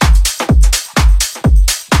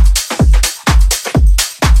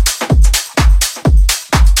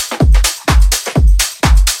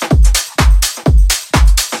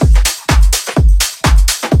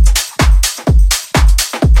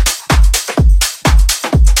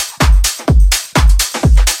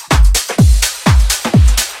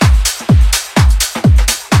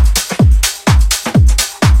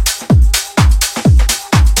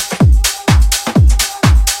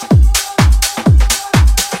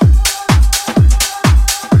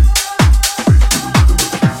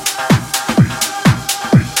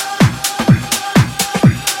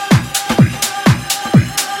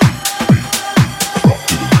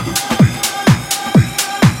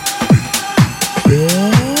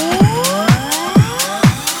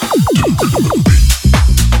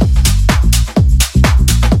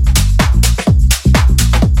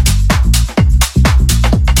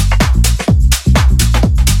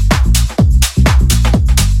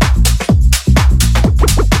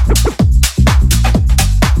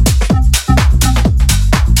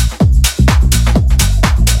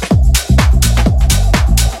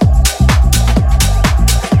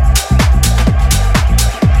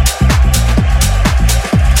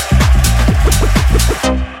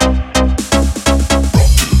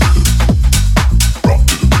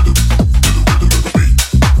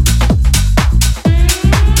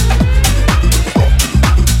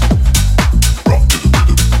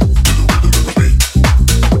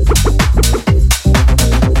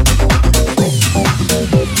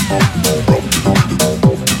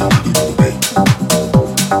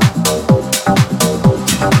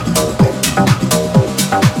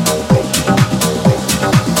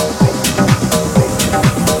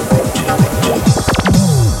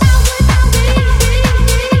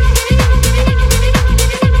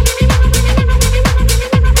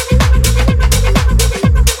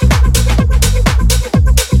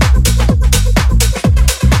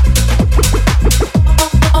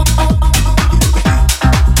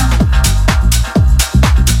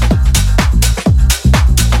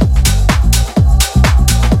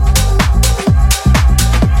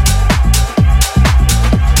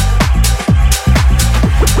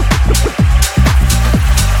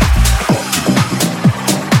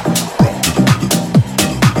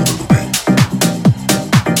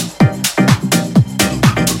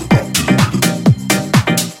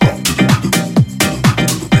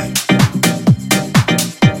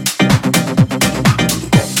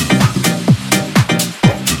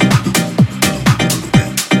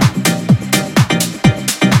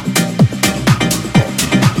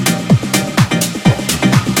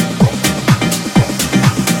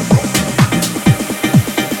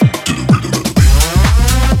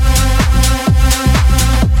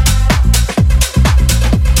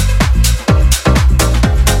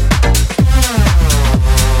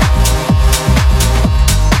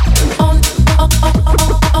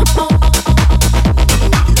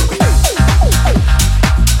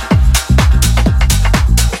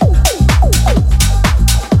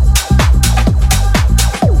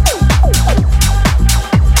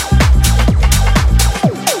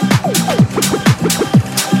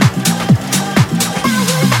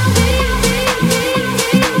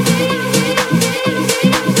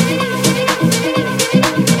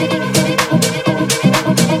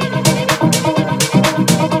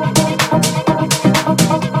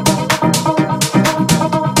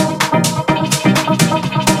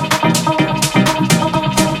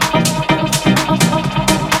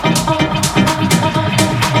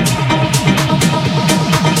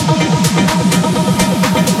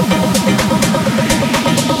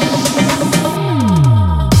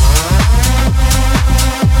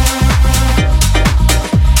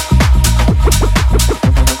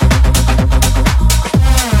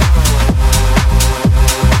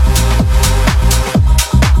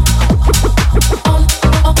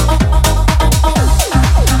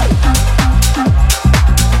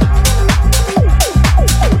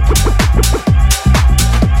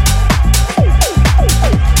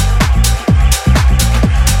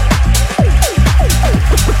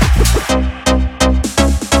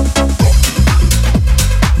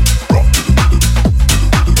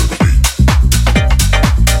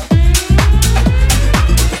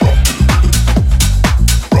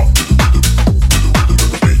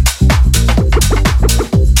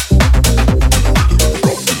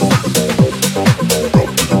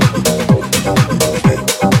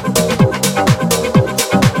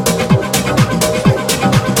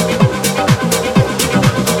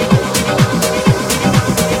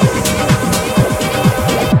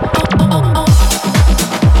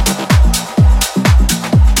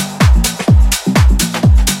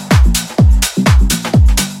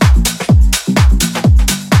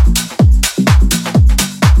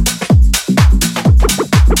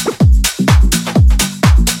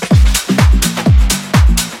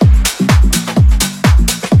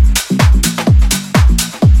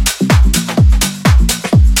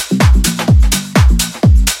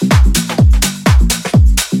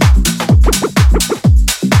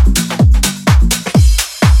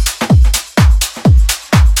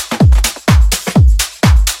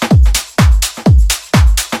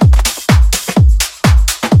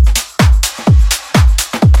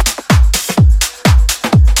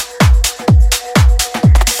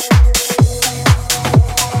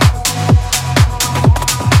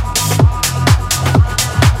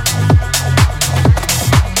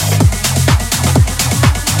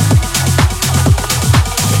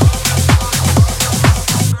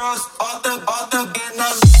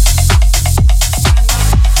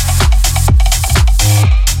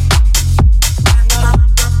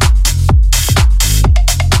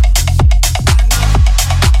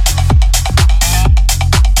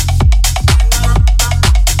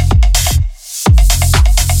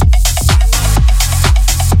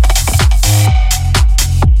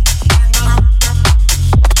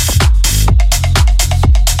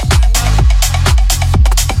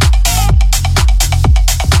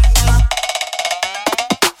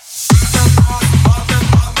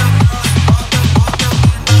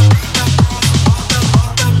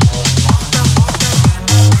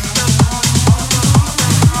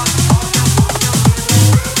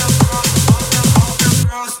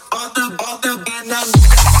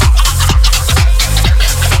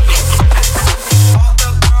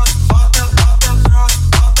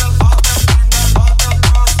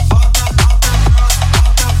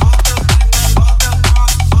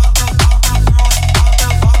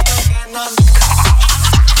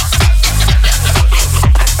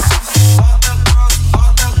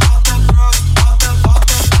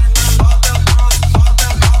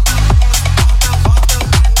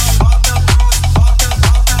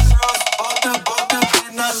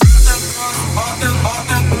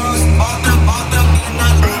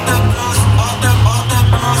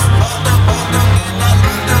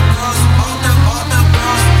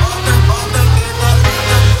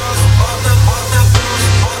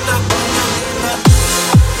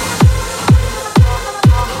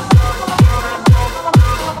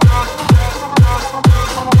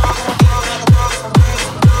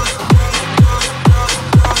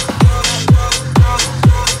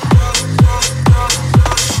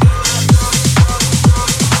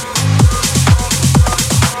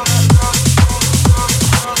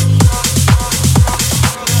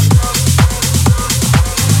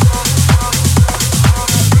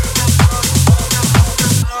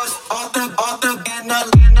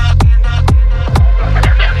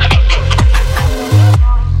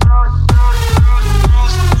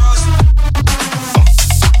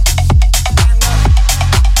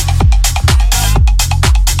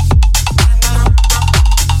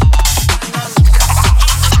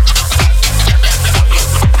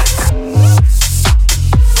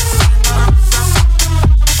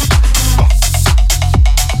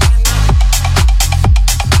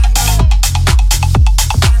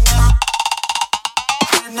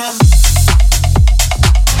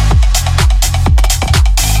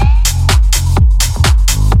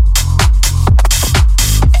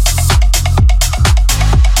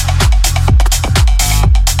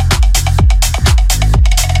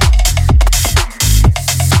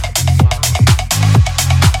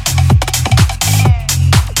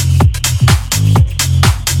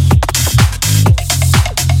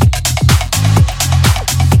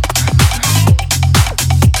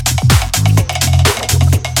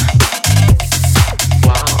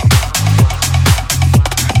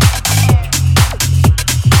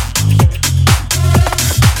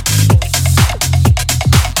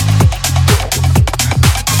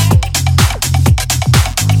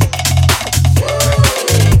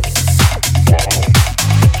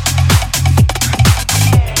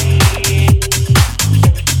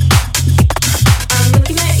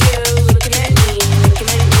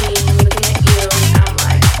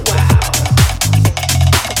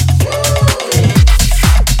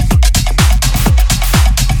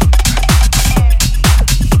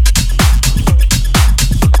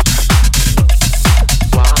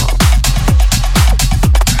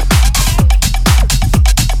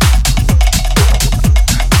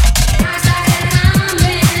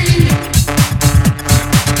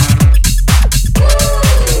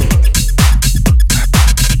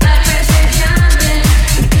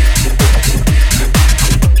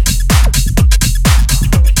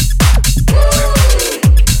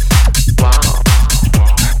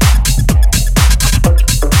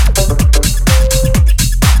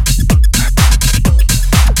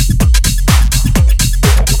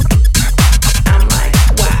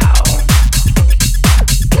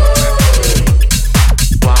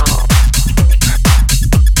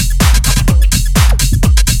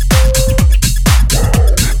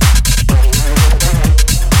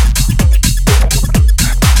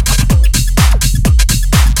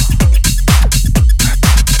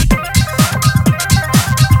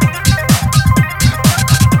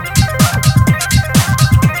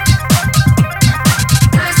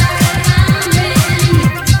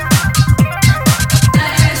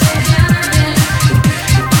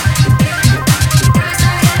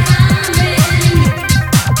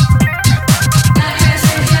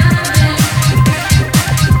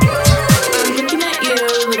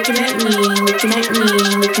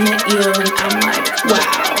 looking at you and I'm like,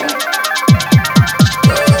 wow.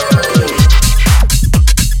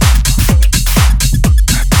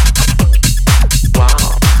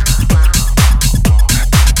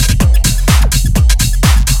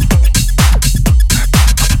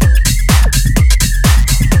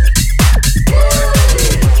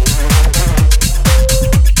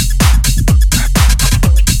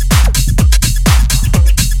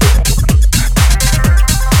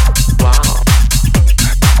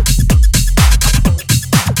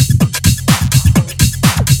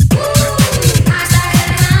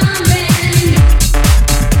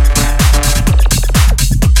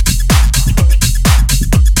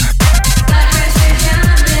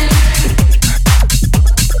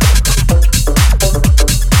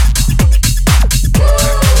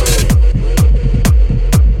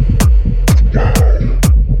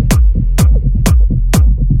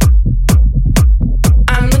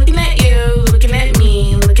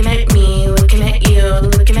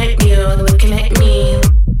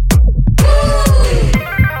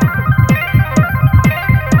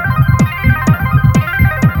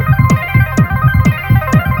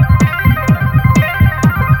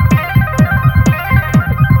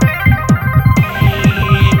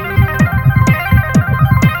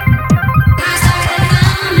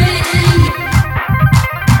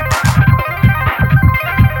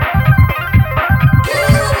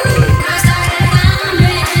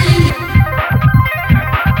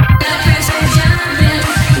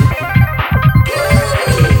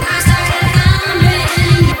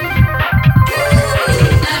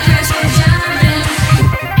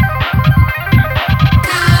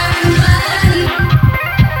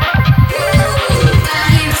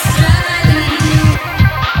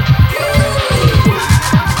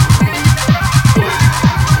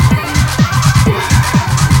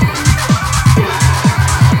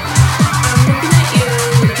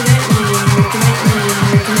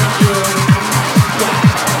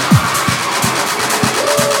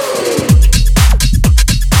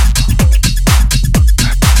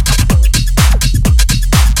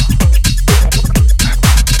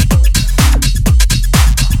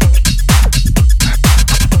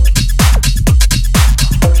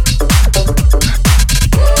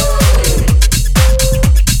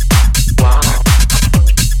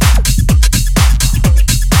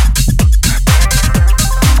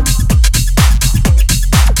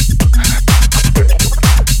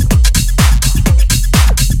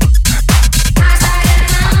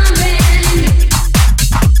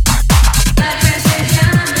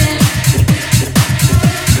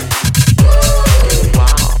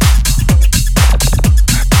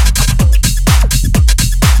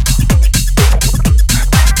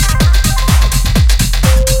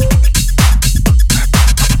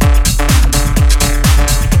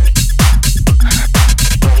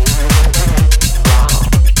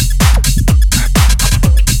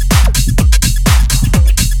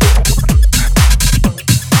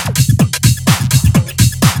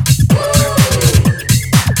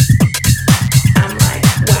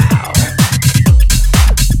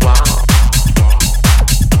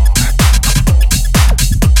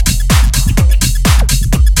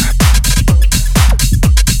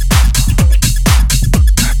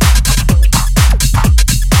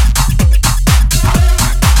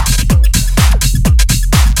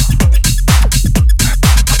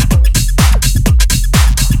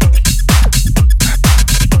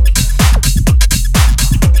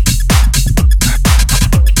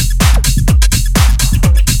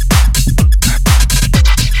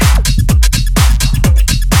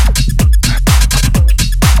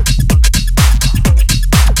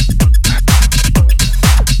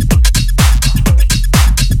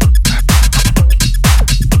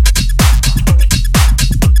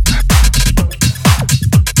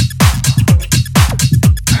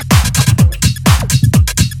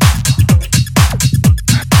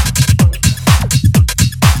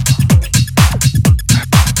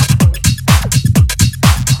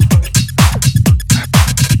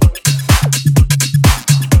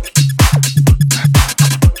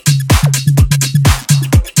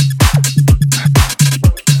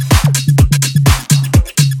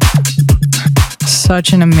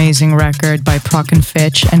 Such an amazing record by Proc and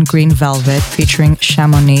Fitch and Green Velvet featuring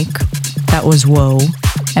Chamonix. That was Whoa.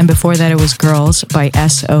 And before that it was Girls by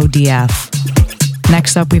SODF.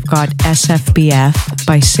 Next up we've got SFBF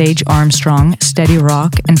by Sage Armstrong, Steady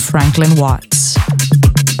Rock, and Franklin Watts.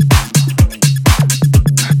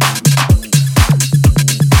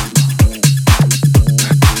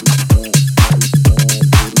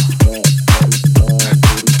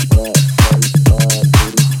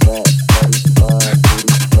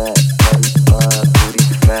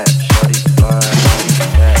 Fat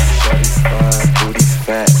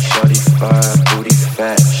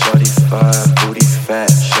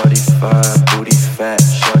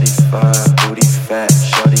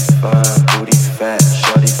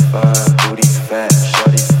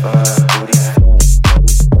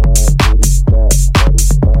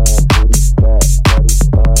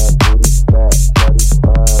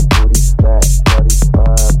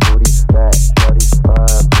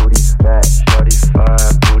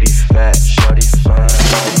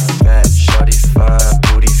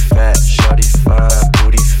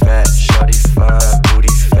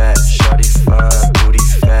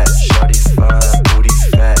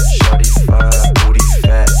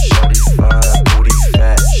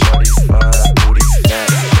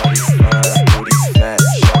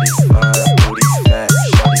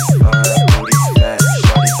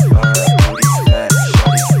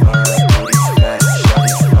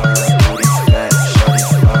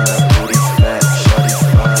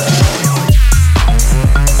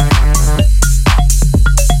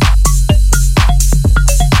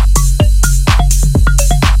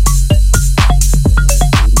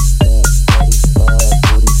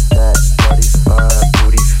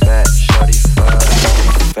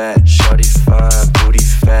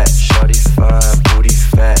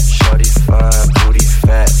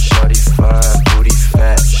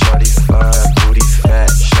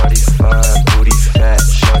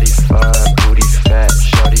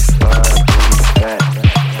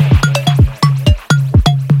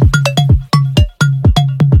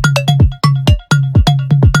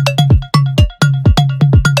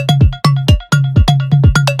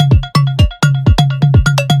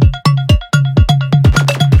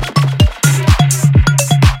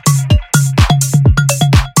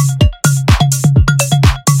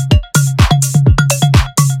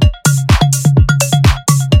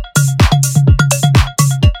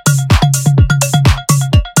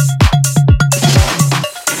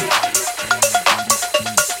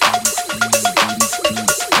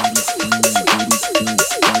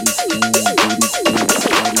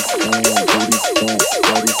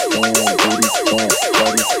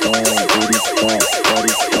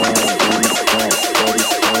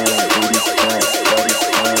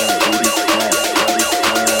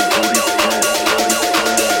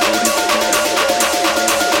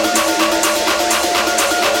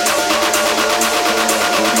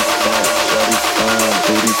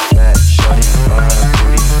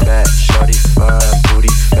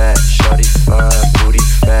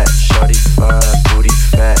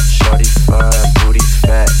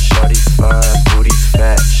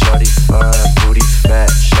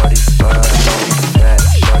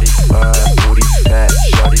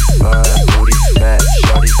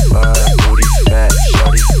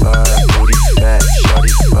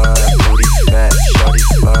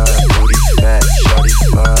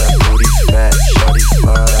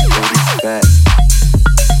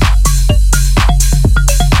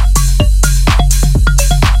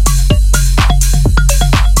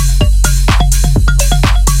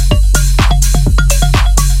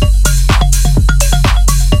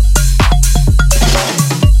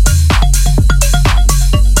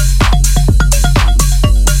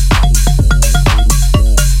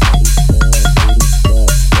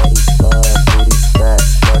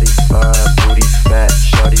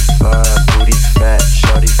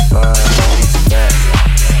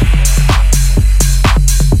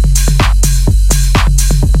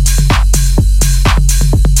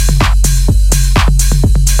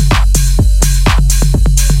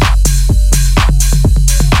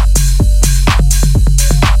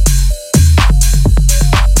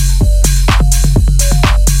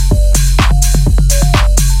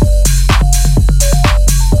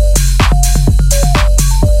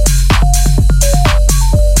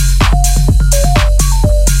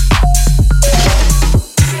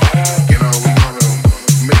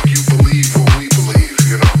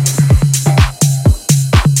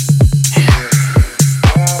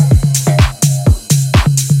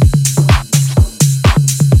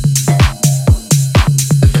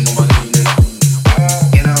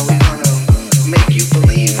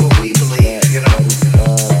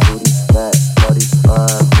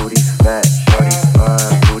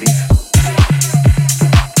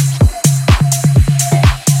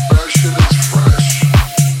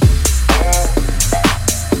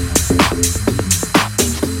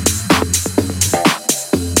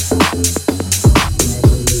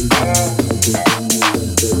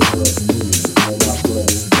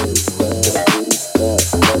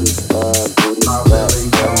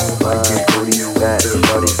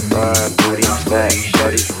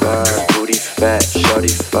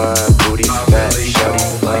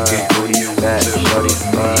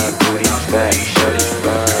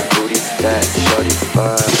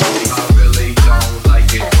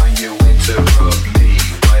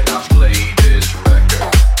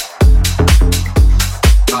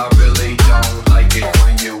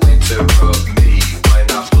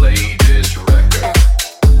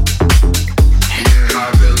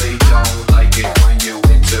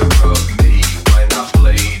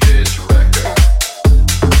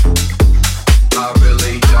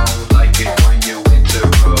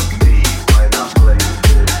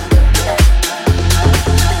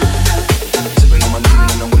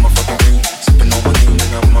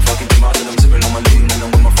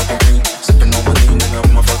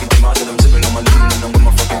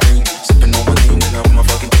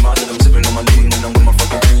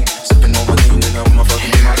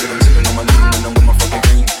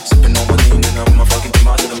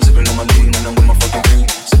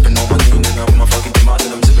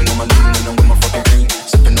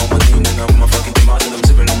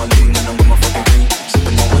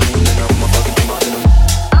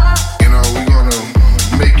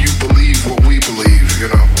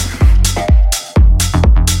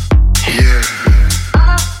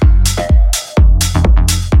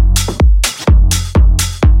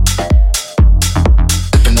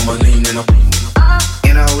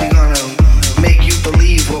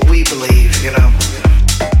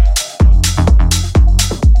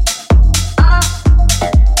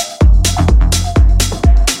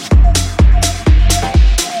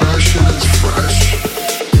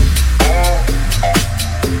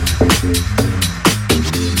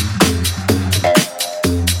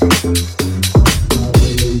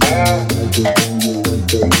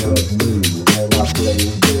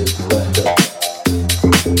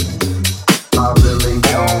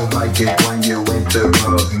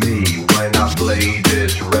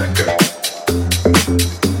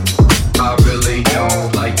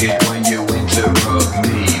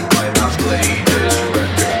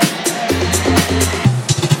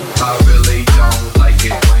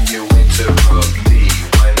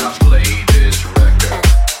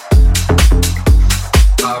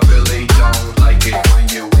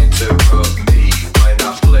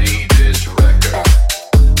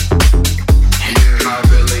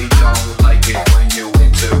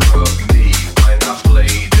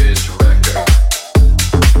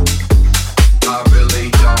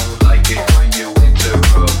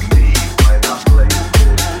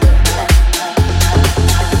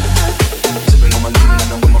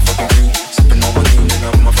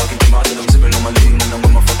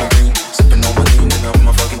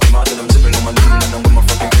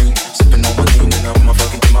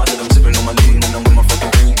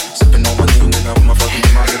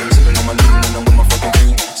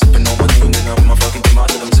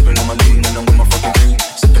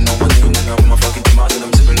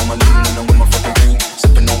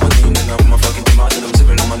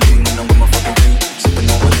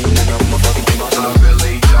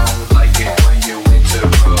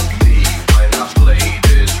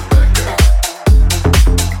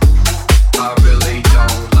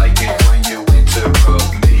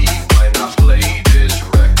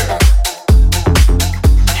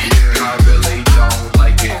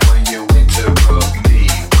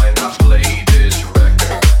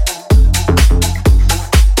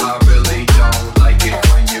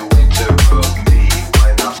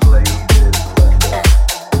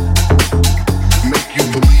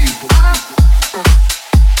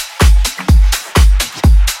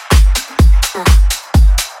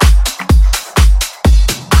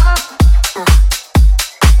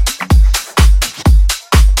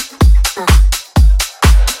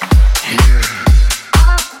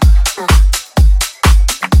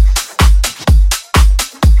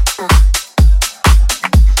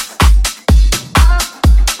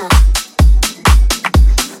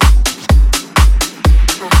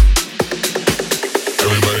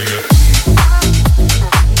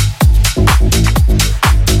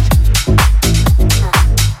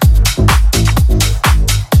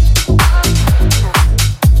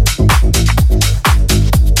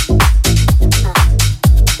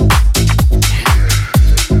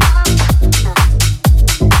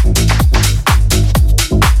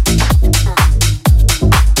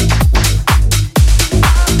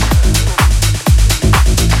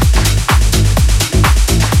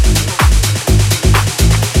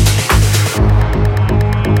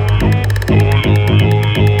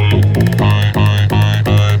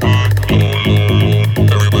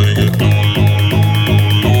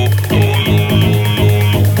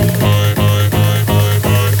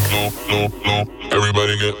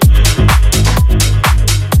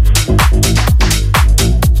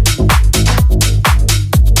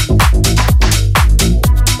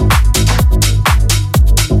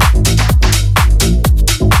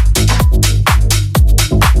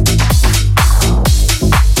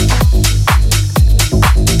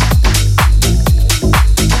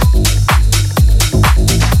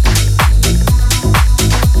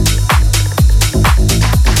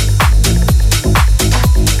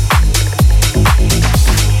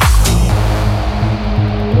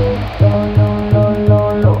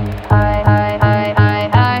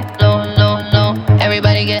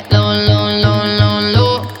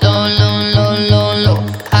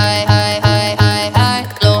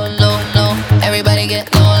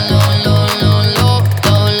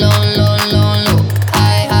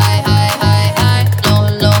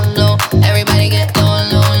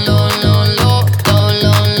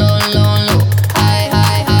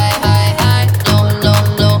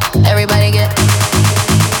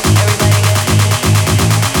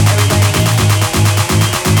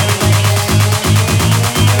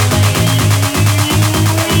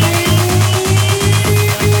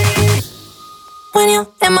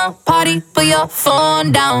put your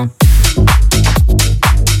phone down.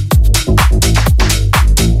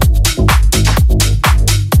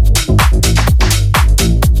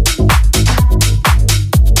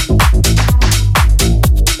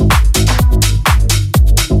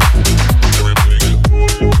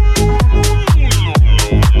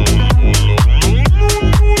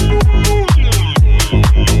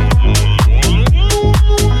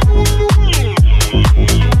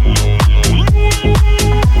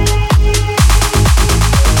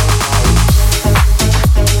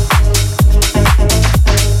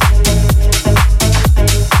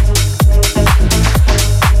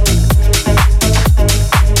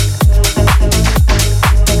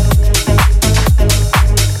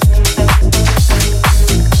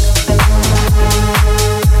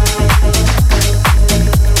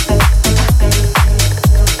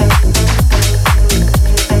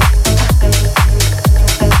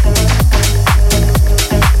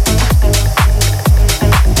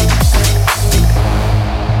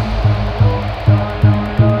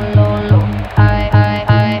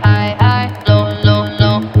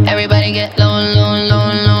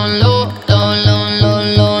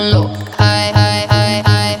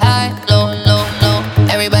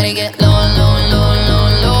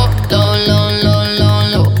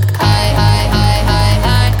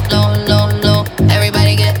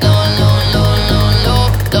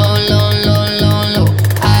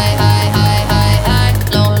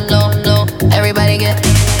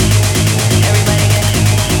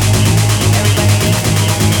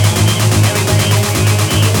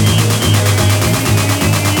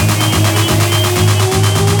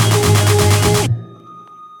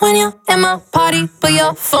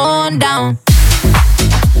 Phone down.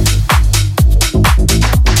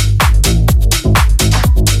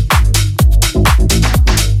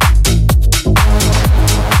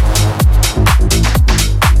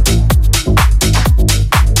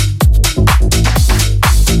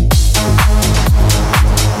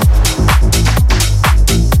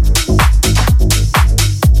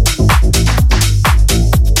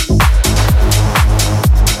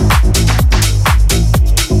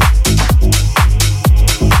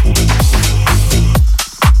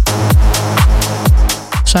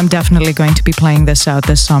 So I'm definitely going to be playing this out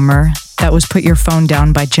this summer. That was Put Your Phone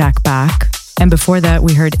Down by Jack Back. And before that,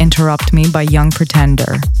 we heard Interrupt Me by Young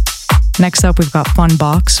Pretender. Next up, we've got Fun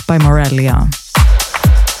Box by Morelia.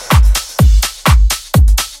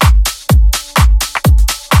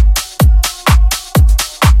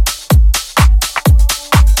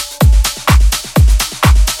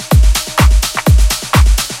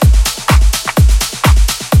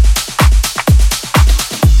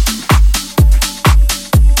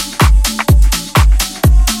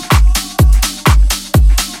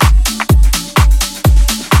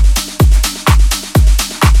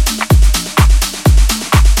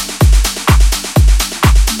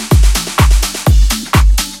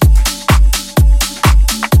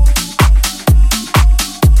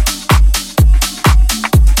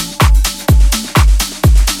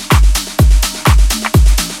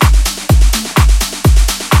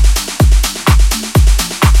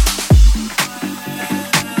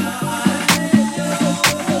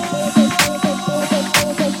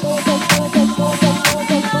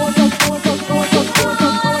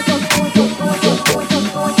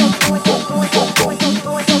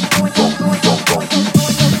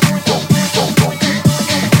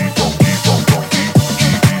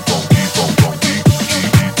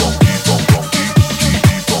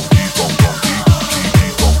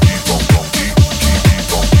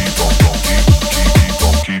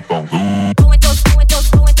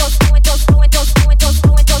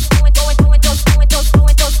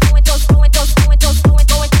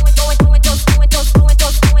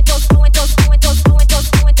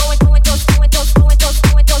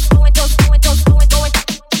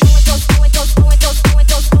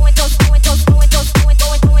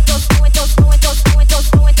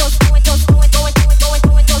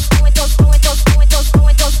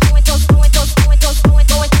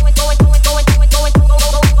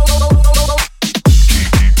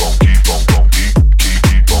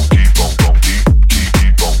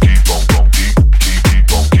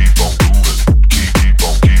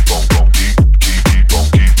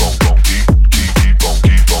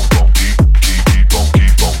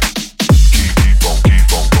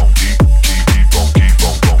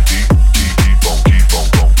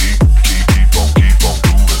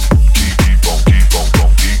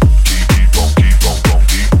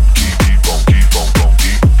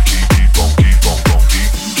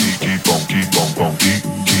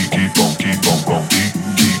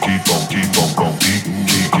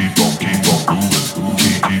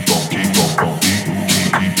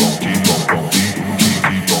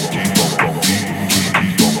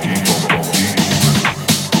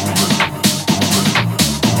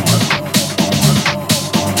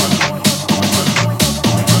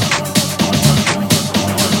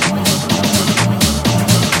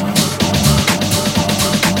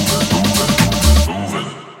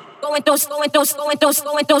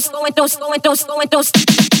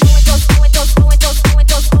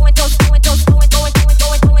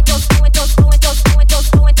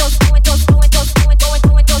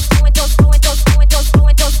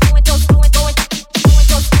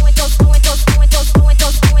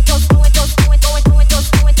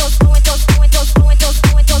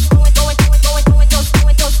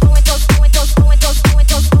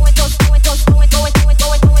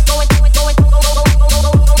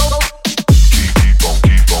 Keep on,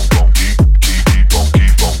 keep on, keep on, keep on,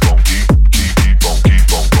 keep on, keep on, keep.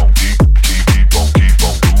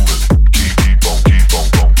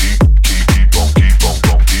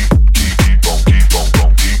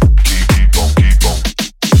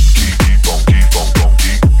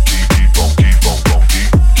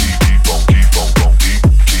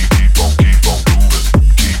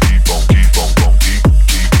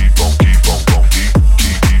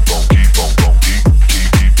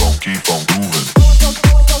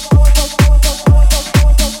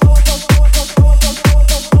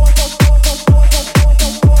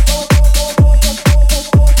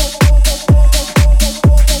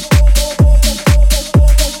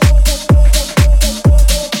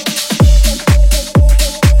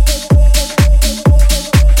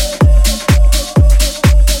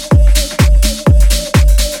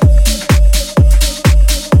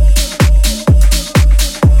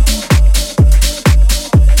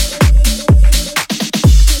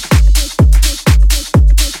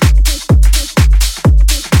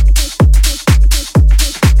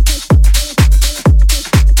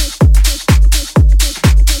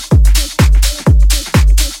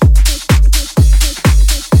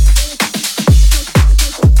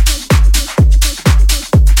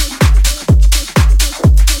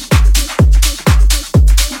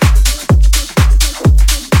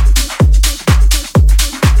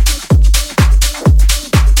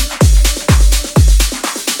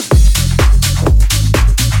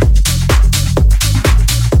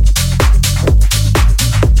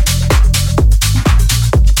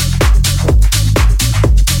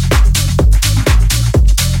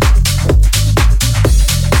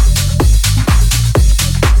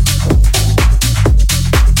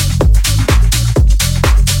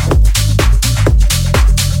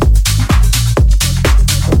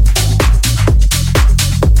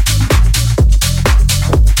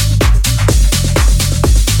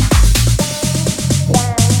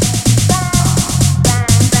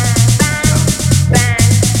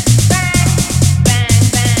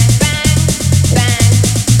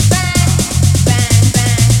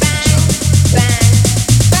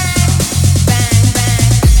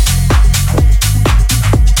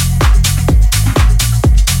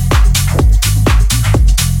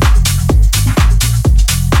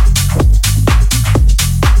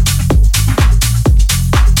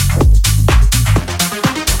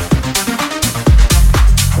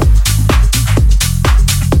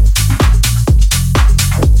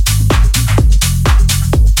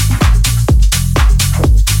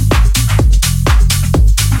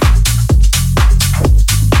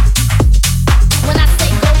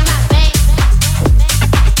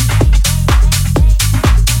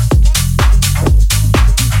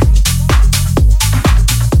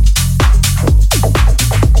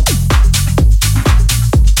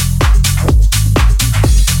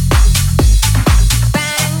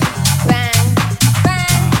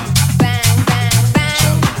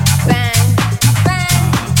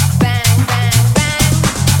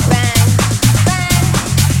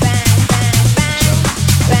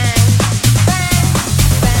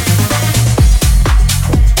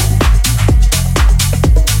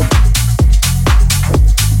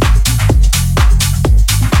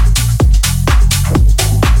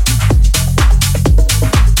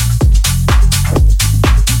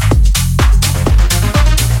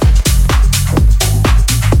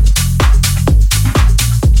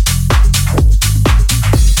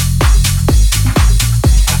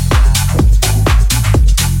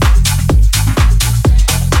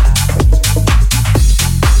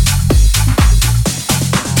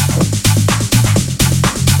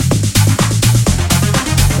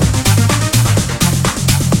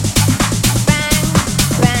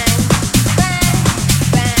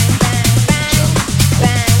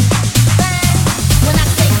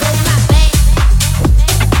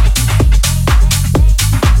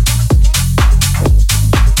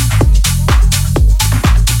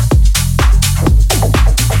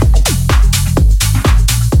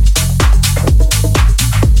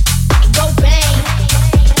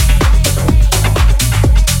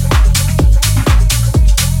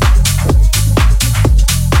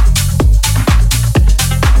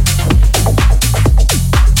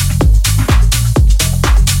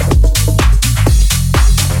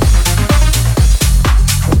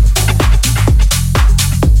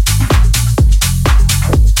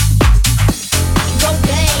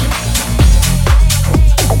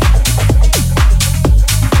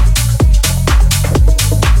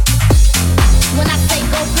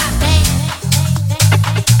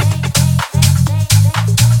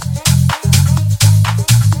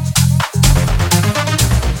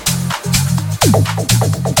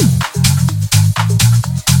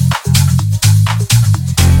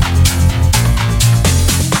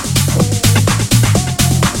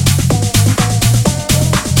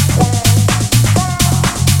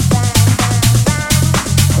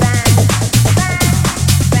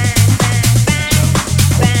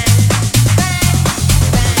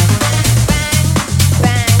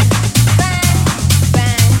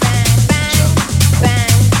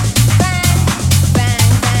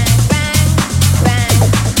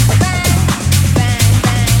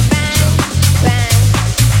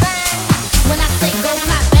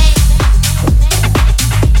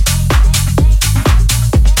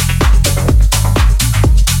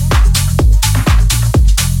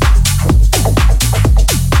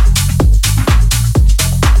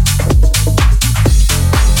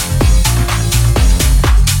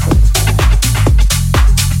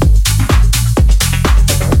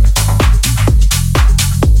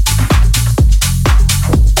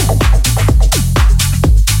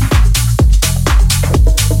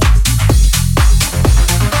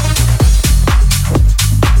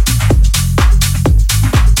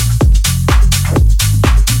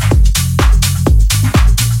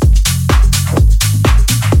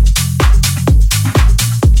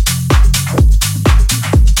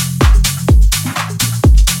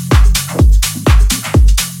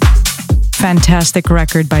 fantastic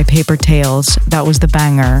record by Paper Tales. That was the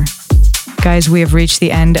banger. Guys, we have reached the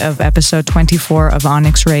end of episode 24 of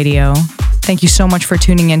Onyx Radio. Thank you so much for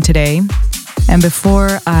tuning in today. And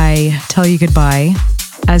before I tell you goodbye,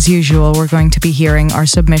 as usual, we're going to be hearing our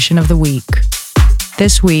submission of the week.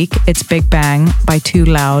 This week, it's Big Bang by Too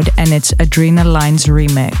Loud, and it's Adrenaline's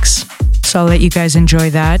remix. So I'll let you guys enjoy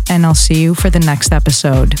that, and I'll see you for the next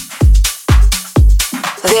episode.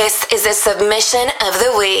 This is a submission of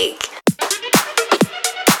the week.